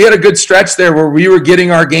 we had a good stretch there where we were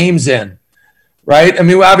getting our games in, right? I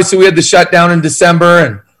mean, obviously we had the shutdown in December,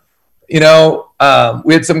 and,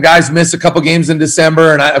 we had some guys miss a couple games in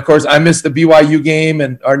December, and I missed the BYU game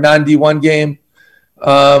and our non-D1 game.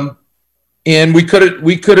 And we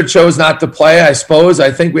could have chose not to play, I suppose.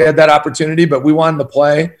 I think we had that opportunity, but we wanted to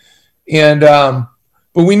play. And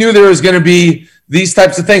but we knew there was going to be these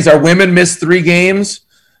types of things. Our women missed 3 games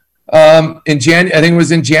in January. I think it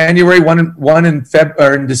was in January, one in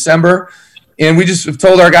December. And we just have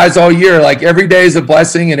told our guys all year, like, every day is a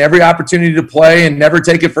blessing and every opportunity to play, and never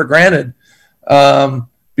take it for granted,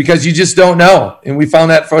 because you just don't know. And we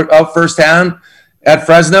found that out firsthand at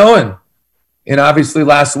Fresno and obviously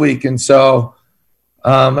last week. And so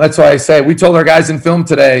that's why I say we told our guys in film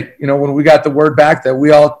today, when we got the word back that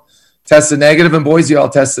we all tested negative and Boise all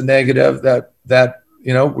tested negative, that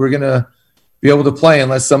we're going to be able to play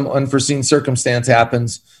unless some unforeseen circumstance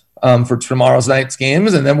happens for tomorrow's night's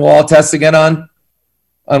games. And then we'll all test again on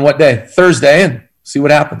what day? Thursday, and see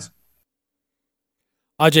what happens.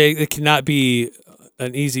 Ajay, it cannot be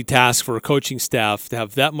an easy task for a coaching staff to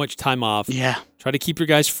have that much time off. Yeah. Try to keep your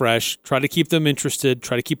guys fresh. Try to keep them interested.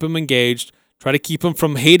 Try to keep them engaged. Try to keep them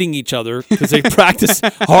from hating each other because they practice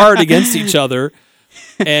hard against each other.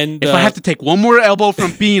 And if I have to take one more elbow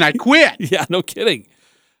from Bean, I quit. Yeah, no kidding.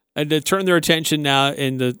 And to turn their attention now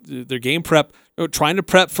in their game prep, trying to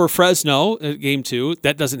prep for Fresno game 2.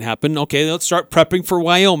 That doesn't happen. Okay, let's start prepping for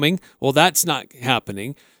Wyoming. Well, that's not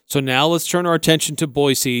happening. So now let's turn our attention to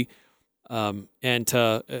Boise. What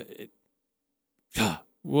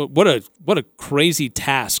a crazy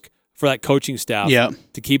task for that coaching staff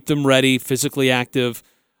to keep them ready, physically active,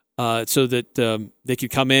 so that they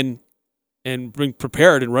could come in and bring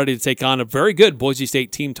prepared and ready to take on a very good Boise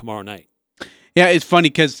State team tomorrow night. Yeah, it's funny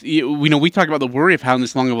because we talked about the worry of having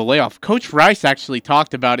this long of a layoff. Coach Rice actually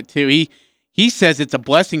talked about it too. He says it's a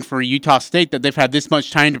blessing for Utah State that they've had this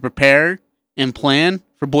much time to prepare and plan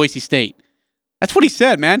for Boise State. That's what he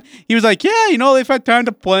said, man. He was like, yeah, they've had time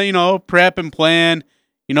to play, prep and plan,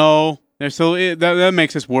 so that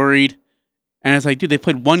makes us worried. And it's like, dude, they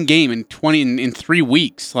played one game in 3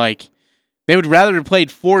 weeks. Like, they would rather have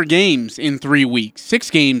played 4 games in 3 weeks, 6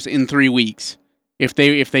 games in 3 weeks, if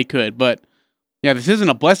they could. But yeah, this isn't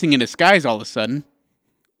a blessing in disguise all of a sudden.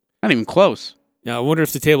 Not even close. Yeah, I wonder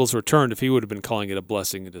if the tables were turned, if he would have been calling it a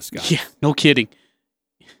blessing in disguise. Yeah, no kidding.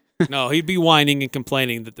 No, he'd be whining and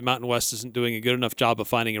complaining that the Mountain West isn't doing a good enough job of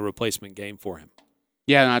finding a replacement game for him.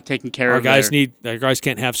 Yeah, not taking care Our of guys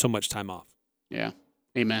can't have so much time off. Yeah.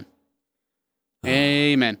 Amen.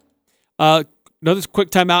 Amen. Another quick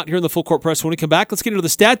timeout here in the Full Court Press. When we come back, let's get into the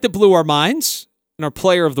stat that blew our minds and our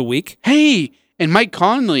player of the week. Hey, and Mike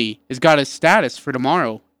Conley has got his status for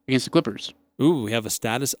tomorrow against the Clippers. Ooh, we have a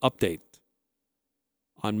status update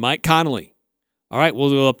on Mike Conley. All right,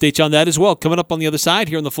 we'll update you on that as well. Coming up on the other side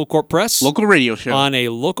here in the Full Court Press. Local radio show. On a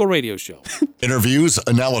local radio show. Interviews,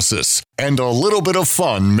 analysis, and a little bit of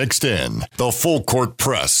fun mixed in. The Full Court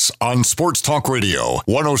Press on Sports Talk Radio,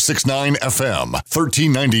 106.9 FM,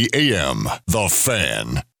 1390 AM. The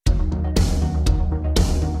Fan.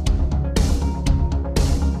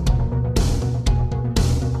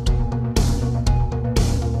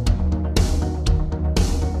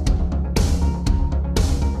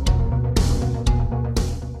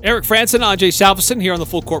 Eric Frandsen, Ajay Salvesen here on the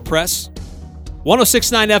Full Court Press.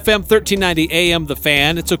 106.9 FM, 1390 AM, The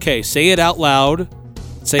Fan. It's okay. Say it out loud.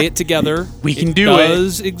 Say it together. We can do it. It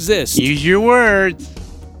does exist. Use your words.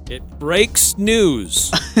 It breaks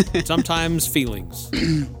news. Sometimes feelings.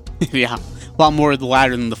 Yeah. A lot more of the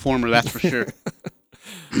latter than the former, that's for sure.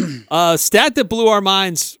 Stat that blew our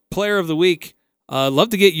minds, player of the week. Love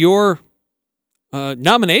to get your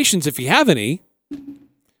nominations, if you have any,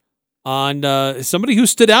 on somebody who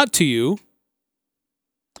stood out to you.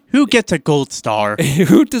 Who gets a gold star?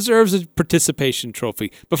 Who deserves a participation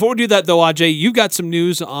trophy? Before we do that, though, Ajay, you've got some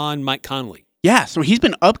news on Mike Conley. Yeah, so he's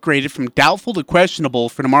been upgraded from doubtful to questionable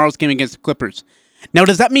for tomorrow's game against the Clippers. Now,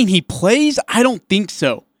 does that mean he plays? I don't think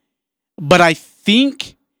so. But I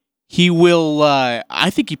think he will. I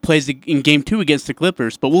think he plays in Game 2 against the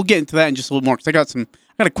Clippers. But we'll get into that in just a little more because I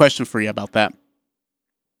got a question for you about that.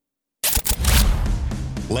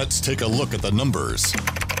 Let's take a look at the numbers.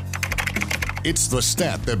 It's the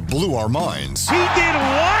stat that blew our minds. He did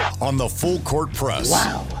what? On the Full Court Press.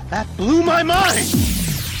 Wow, that blew my mind.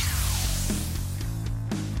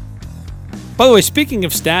 By the way, speaking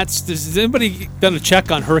of stats, has anybody done a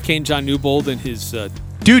check on Hurricane John Newbold and his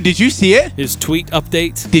Dude, did you see it? His tweet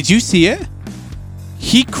update? Did you see it?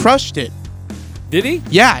 He crushed it. Did he?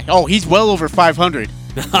 Yeah. Oh, he's well over 500.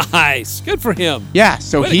 Nice. Good for him. Yeah,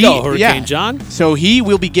 so Way to go, Hurricane John. So he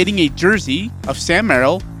will be getting a jersey of Sam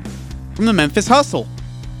Merrill from the Memphis Hustle.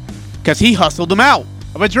 Because he hustled him out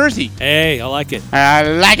of a jersey. Hey, I like it. I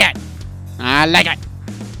like it. I like it.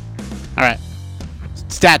 All right.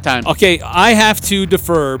 Stat time. Okay, I have to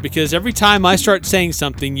defer because every time I start saying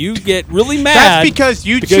something, you get really mad. That's because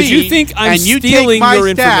you cheat. You think I'm and you stealing take my your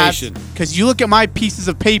stats information. Because you look at my pieces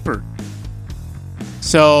of paper.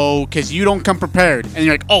 So, because you don't come prepared. And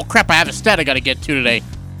you're like, oh, crap, I have a stat I got to get to today.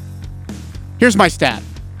 Here's my stat.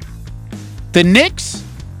 The Knicks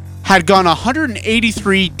had gone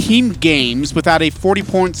 183 team games without a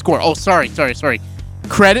 40-point score. Oh, sorry.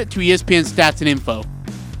 Credit to ESPN Stats and Info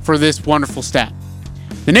for this wonderful stat.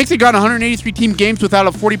 The Knicks had gone 183 team games without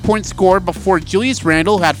a 40-point score before Julius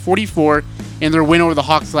Randle had 44 in their win over the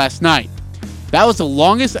Hawks last night. That was the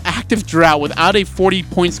longest active drought without a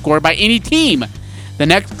 40-point score by any team. The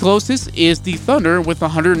next closest is the Thunder with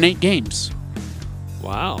 108 games.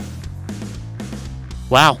 Wow.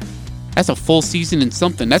 That's a full season and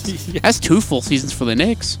something. That's 2 full seasons for the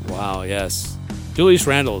Knicks. Wow, yes. Julius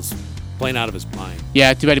Randle is playing out of his mind.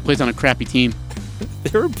 Yeah, too bad he plays on a crappy team.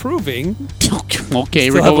 They're improving. Okay,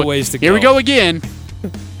 Still have a ways to go. Here we go again.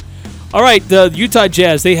 All right, the Utah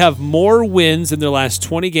Jazz, they have more wins in their last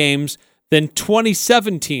 20 games than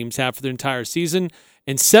 27 teams have for their entire season,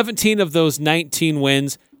 and 17 of those 19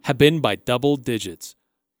 wins have been by double digits.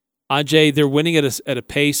 Ajay, they're winning at a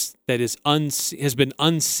pace that has been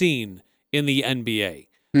unseen in the NBA.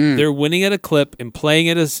 They're winning at a clip and playing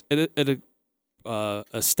at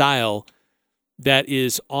a style that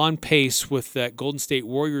is on pace with that Golden State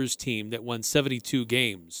Warriors team that won 72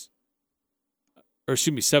 games. Or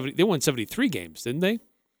excuse me, they won 73 games, didn't they?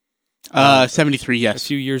 73, yes. A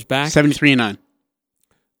few years back. 73 and 9.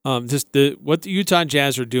 What the Utah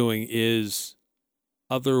Jazz are doing is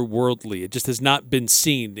otherworldly. It just has not been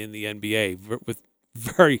seen in the NBA. With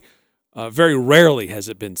very rarely has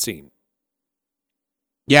it been seen.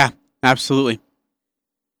 Yeah, absolutely.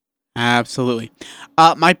 My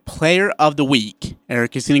player of the week,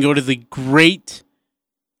 Eric, is going to go to the great,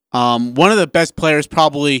 one of the best players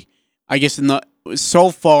probably, I guess,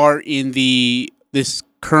 so far in this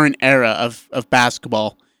current era of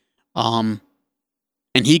basketball. And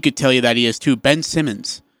he could tell you that he is too. Ben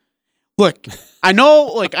Simmons. Look, I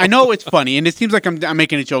know it's funny, and it seems like I'm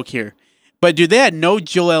making a joke here, but dude, they had no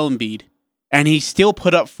Joel Embiid, and he still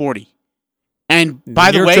put up 40. And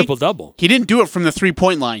by the way, triple-double. He didn't do it from the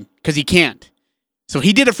 3-point line because he can't. So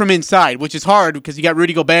he did it from inside, which is hard because you got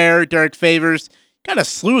Rudy Gobert, Derek Favors, got a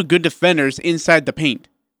slew of good defenders inside the paint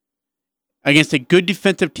against a good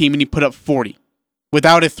defensive team, and he put up 40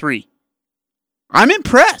 without a three. I'm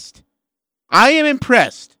impressed. I am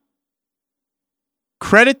impressed.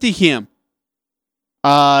 Credit to him.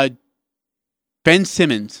 Ben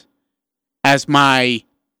Simmons as my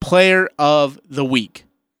player of the week.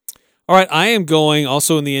 All right, I am going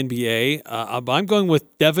also in the NBA. I'm going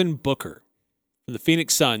with Devin Booker from the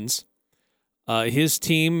Phoenix Suns. His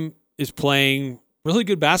team is playing really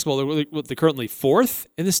good basketball. They're currently fourth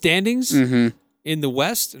in the standings in the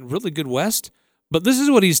West, and really good West. But this is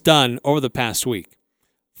what he's done over the past week.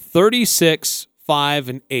 36, 5,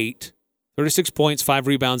 and 8. 36 points, 5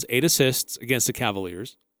 rebounds, 8 assists against the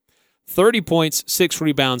Cavaliers. 30 points, 6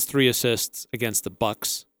 rebounds, 3 assists against the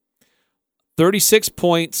Bucks. 36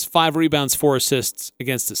 points, 5 rebounds, 4 assists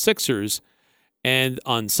against the Sixers. And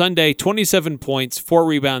on Sunday, 27 points, 4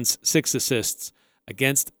 rebounds, 6 assists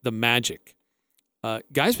against the Magic.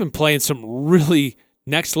 Guy's been playing some really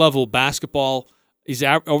next-level basketball. He's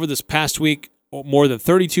over this past week, more than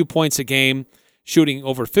 32 points a game, shooting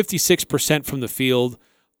over 56% from the field,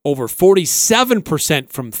 over 47%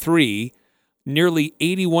 from three, nearly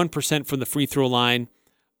 81% from the free throw line,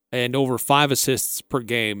 and over 5 assists per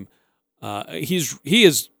game. He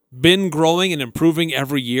has been growing and improving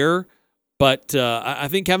every year, but I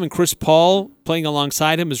think having Chris Paul playing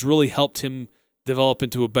alongside him has really helped him develop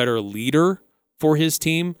into a better leader for his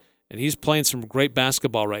team, and he's playing some great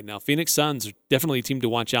basketball right now. Phoenix Suns are definitely a team to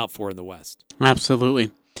watch out for in the West.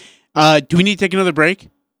 Absolutely. Do we need to take another break?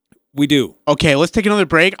 We do. Okay, let's take another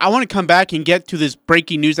break. I want to come back and get to this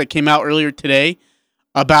breaking news that came out earlier today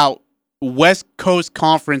about West Coast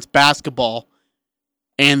Conference basketball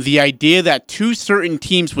and the idea that 2 certain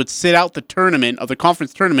teams would sit out the tournament, of the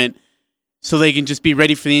conference tournament, so they can just be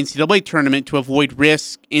ready for the NCAA tournament to avoid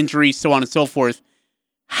risk, injury, so on and so forth.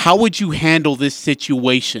 How would you handle this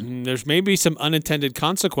situation? There's maybe some unintended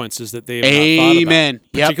consequences that they have not thought about,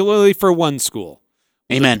 particularly for one school.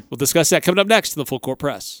 Amen. We'll discuss that coming up next in the Full Court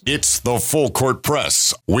Press. It's the Full Court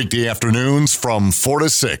Press, weekday afternoons from 4 to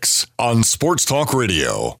 6 on Sports Talk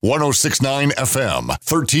Radio, 106.9 FM,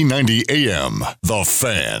 1390 AM. The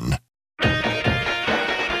Fan.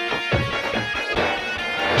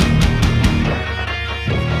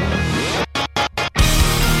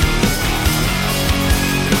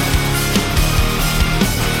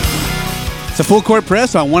 It's a Full Court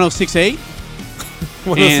Press on 106.8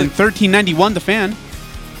 and 1391 The Fan.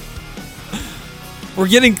 We're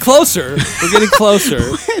getting closer.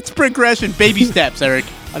 It's progression. Baby steps, Eric.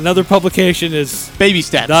 Another publication is baby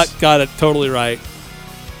steps. Not got it totally right.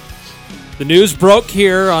 The news broke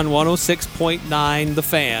here on 106.9 The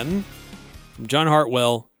Fan from John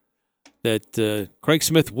Hartwell that Craig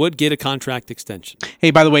Smith would get a contract extension.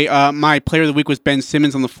 Hey, by the way, my player of the week was Ben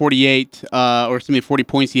Simmons on the 40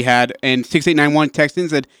 points he had, and 6891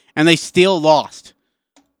 Texans, and they still lost.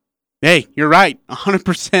 Hey, you're right,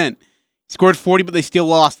 100%. Scored 40, but they still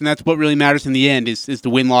lost, and that's what really matters in the end is the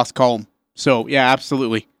win-loss column. So, yeah,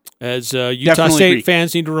 absolutely. As Utah State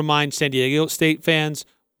fans need to remind San Diego State fans,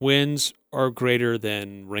 wins are greater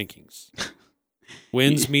than rankings.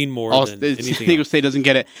 Wins mean more than anything San Diego State doesn't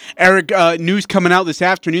get it. Eric, news coming out this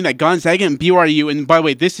afternoon that Gonzaga and BYU, and by the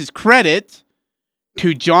way, this is credit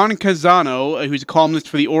to John Casano, who's a columnist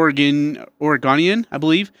for the Oregonian, I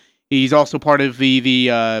believe. He's also part of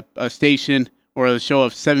the station or the show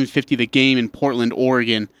of 750 The Game in Portland,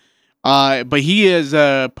 Oregon. But he has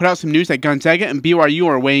put out some news that Gonzaga and BYU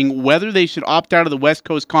are weighing whether they should opt out of the West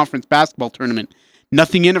Coast Conference basketball tournament.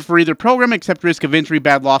 Nothing in it for either program except risk of injury,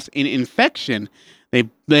 bad loss, and infection.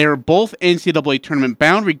 They are both NCAA tournament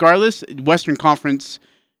bound. Regardless, Western Conference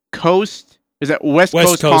Coast, is that West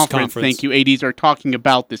Coast Conference? Thank you, ADs are talking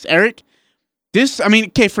about this. Eric,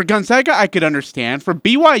 for Gonzaga, I could understand. For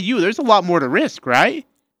BYU, there's a lot more to risk, right?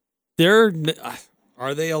 Are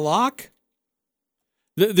they a lock?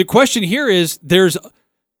 The question here is there's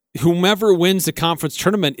whomever wins the conference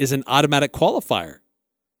tournament is an automatic qualifier.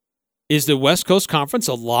 Is the West Coast Conference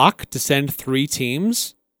a lock to send 3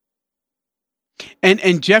 teams?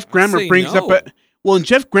 And Jeff Grammer brings up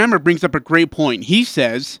a great point. He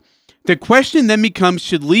says the question then becomes: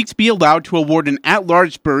 should leagues be allowed to award an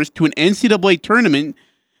at-large berth to an NCAA tournament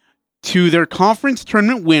to their conference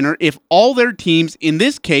tournament winner if all their teams, in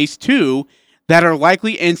this case 2, that are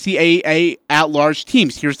likely NCAA at-large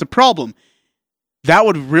teams? Here's the problem. That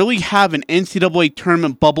would really have an NCAA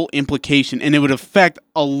tournament bubble implication, and it would affect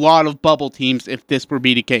a lot of bubble teams if this were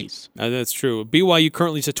be the case. That's true. BYU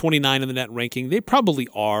currently is at 29 in the net ranking. They probably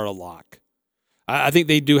are a lock. I think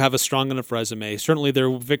they do have a strong enough resume. Certainly their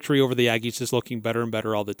victory over the Aggies is looking better and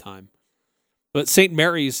better all the time. But St.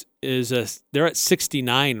 Mary's they're at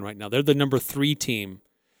 69 right now. They're the number 3 team.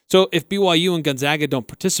 So if BYU and Gonzaga don't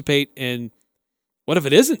participate, and what if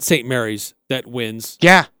it isn't St. Mary's that wins?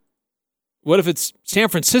 Yeah. What if it's San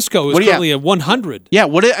Francisco who's currently at 100? Yeah.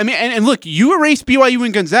 And look, you erase BYU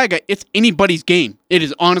and Gonzaga, it's anybody's game. It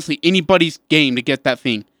is honestly anybody's game to get that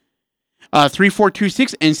thing.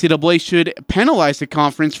 3426 NCAA should penalize the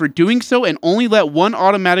conference for doing so and only let one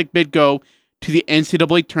automatic bid go to the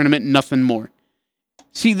NCAA tournament, nothing more.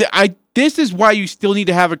 See, this is why you still need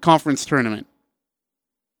to have a conference tournament.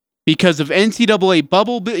 Because of NCAA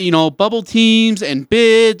bubble teams and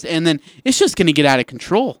bids, and then it's just going to get out of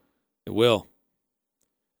control. It will.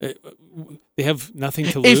 They have nothing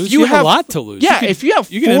to lose. You have a lot to lose. Yeah, if you have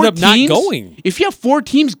 4 you can end up teams, not going. If you have 4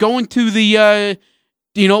 teams going to the,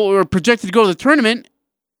 or projected to go to the tournament,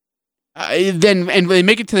 then and they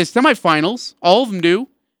make it to the semifinals, all of them do,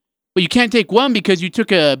 but you can't take one because you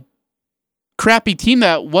took a crappy team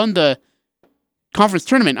that won the conference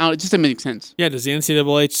tournament. It just doesn't make sense. Yeah, does the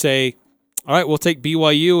NCAA say, all right, we'll take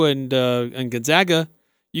BYU and Gonzaga.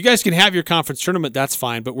 You guys can have your conference tournament, that's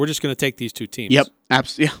fine, but we're just going to take these 2 teams. Yep,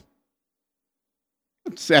 absolutely.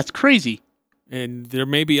 Yeah. That's crazy. And there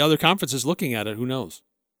may be other conferences looking at it. Who knows?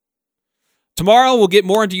 Tomorrow, we'll get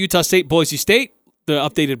more into Utah State, Boise State, the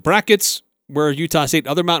updated brackets, where Utah State and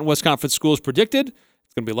other Mountain West Conference schools predicted.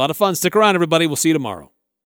 It's going to be a lot of fun. Stick around, everybody. We'll see you tomorrow.